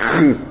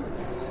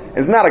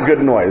 it's not a good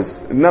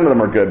noise. None of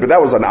them are good, but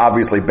that was an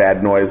obviously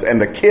bad noise.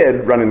 And the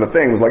kid running the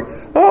thing was like,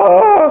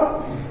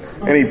 ah,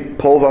 and he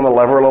pulls on the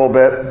lever a little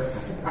bit,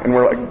 and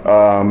we're like,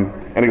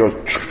 and he goes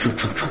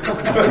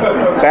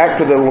back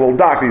to the little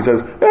dock. And he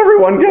says,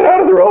 everyone get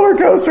out of the roller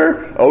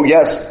coaster. Oh,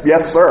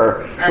 yes,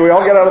 sir. So we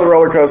all get out of the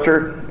roller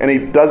coaster, and he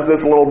does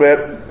this a little bit,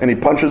 and he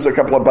punches a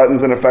couple of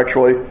buttons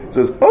ineffectually.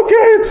 Says, okay,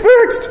 it's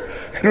fixed.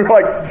 And we're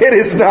like, it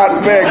is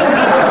not fixed.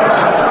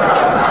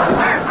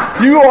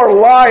 You are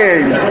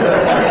lying.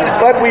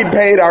 But we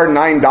paid our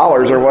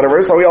 $9 or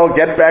whatever, so we all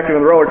get back into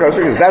the roller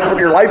coaster because that's what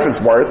your life is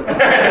worth.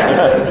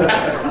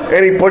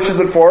 And he pushes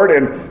it forward,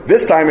 and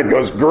this time it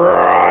goes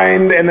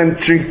grind, and then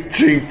chink,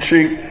 chink,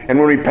 chink. And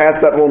when we pass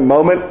that little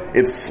moment,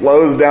 it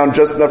slows down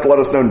just enough to let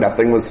us know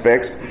nothing was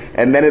fixed.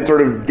 And then it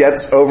sort of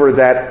gets over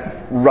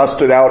that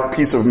rusted out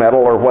piece of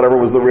metal or whatever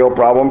was the real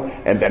problem.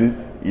 And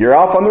then you're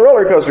off on the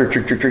roller coaster,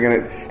 chink, chink,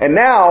 chink. And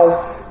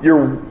now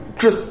you're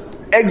just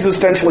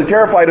existentially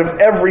terrified of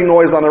every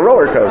noise on the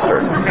roller coaster.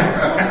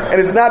 And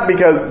it's not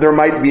because there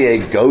might be a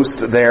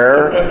ghost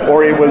there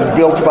or it was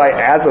built by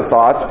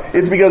Azathoth.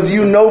 It's because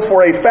you know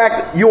for a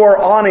fact you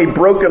are on a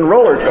broken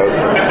roller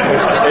coaster.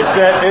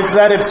 It's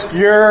that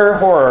obscure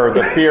horror,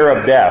 the fear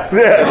of death.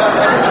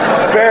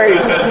 Yes. Very,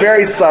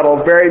 very subtle,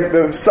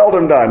 very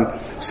seldom done.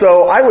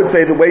 So I would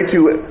say the way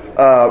to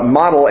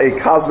model a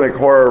cosmic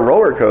horror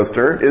roller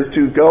coaster is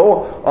to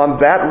go on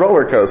that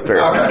roller coaster.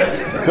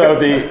 So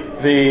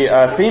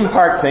the theme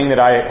park thing that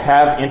I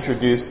have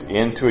introduced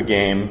into a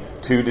game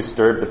to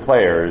disturb the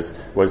players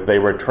was they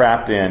were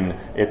trapped in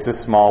It's a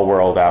Small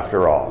World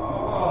After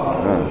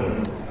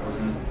All.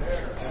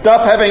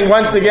 Stuff having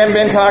once again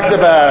been talked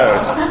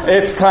about,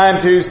 it's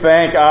time to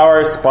thank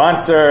our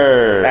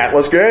sponsors.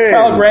 Atlas Games.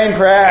 Pelgrane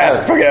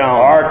Press.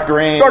 Arc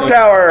Dream. Dark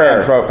Tower.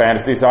 And Pro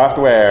Fantasy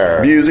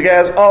Software. Music,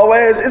 as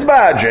always, is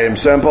by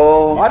James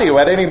Semple. Audio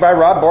editing by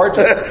Rob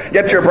Borges.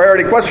 Get your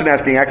priority question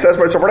asking access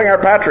by supporting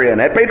our Patreon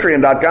at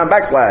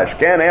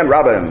patreon.com/Ken and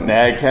Robin.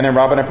 Snag Ken and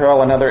Robin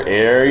apparel and other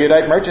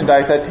erudite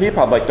merchandise at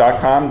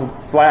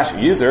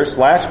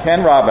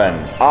tpublic.com/user/Ken Robin.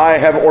 I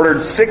have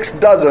ordered 6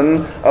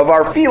 dozen of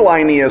our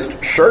feliniest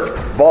shirt,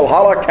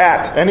 Valhalla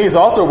Cat. And he's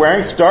also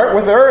wearing Start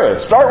With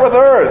Earth. Start With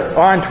Earth.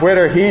 On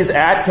Twitter, he's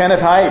at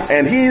Kenneth Height.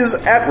 And he's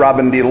at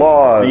Robin D.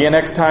 Laws. See you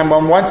next time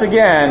when once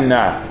again,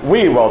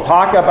 we will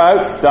talk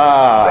about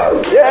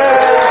stuff.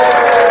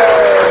 Yay!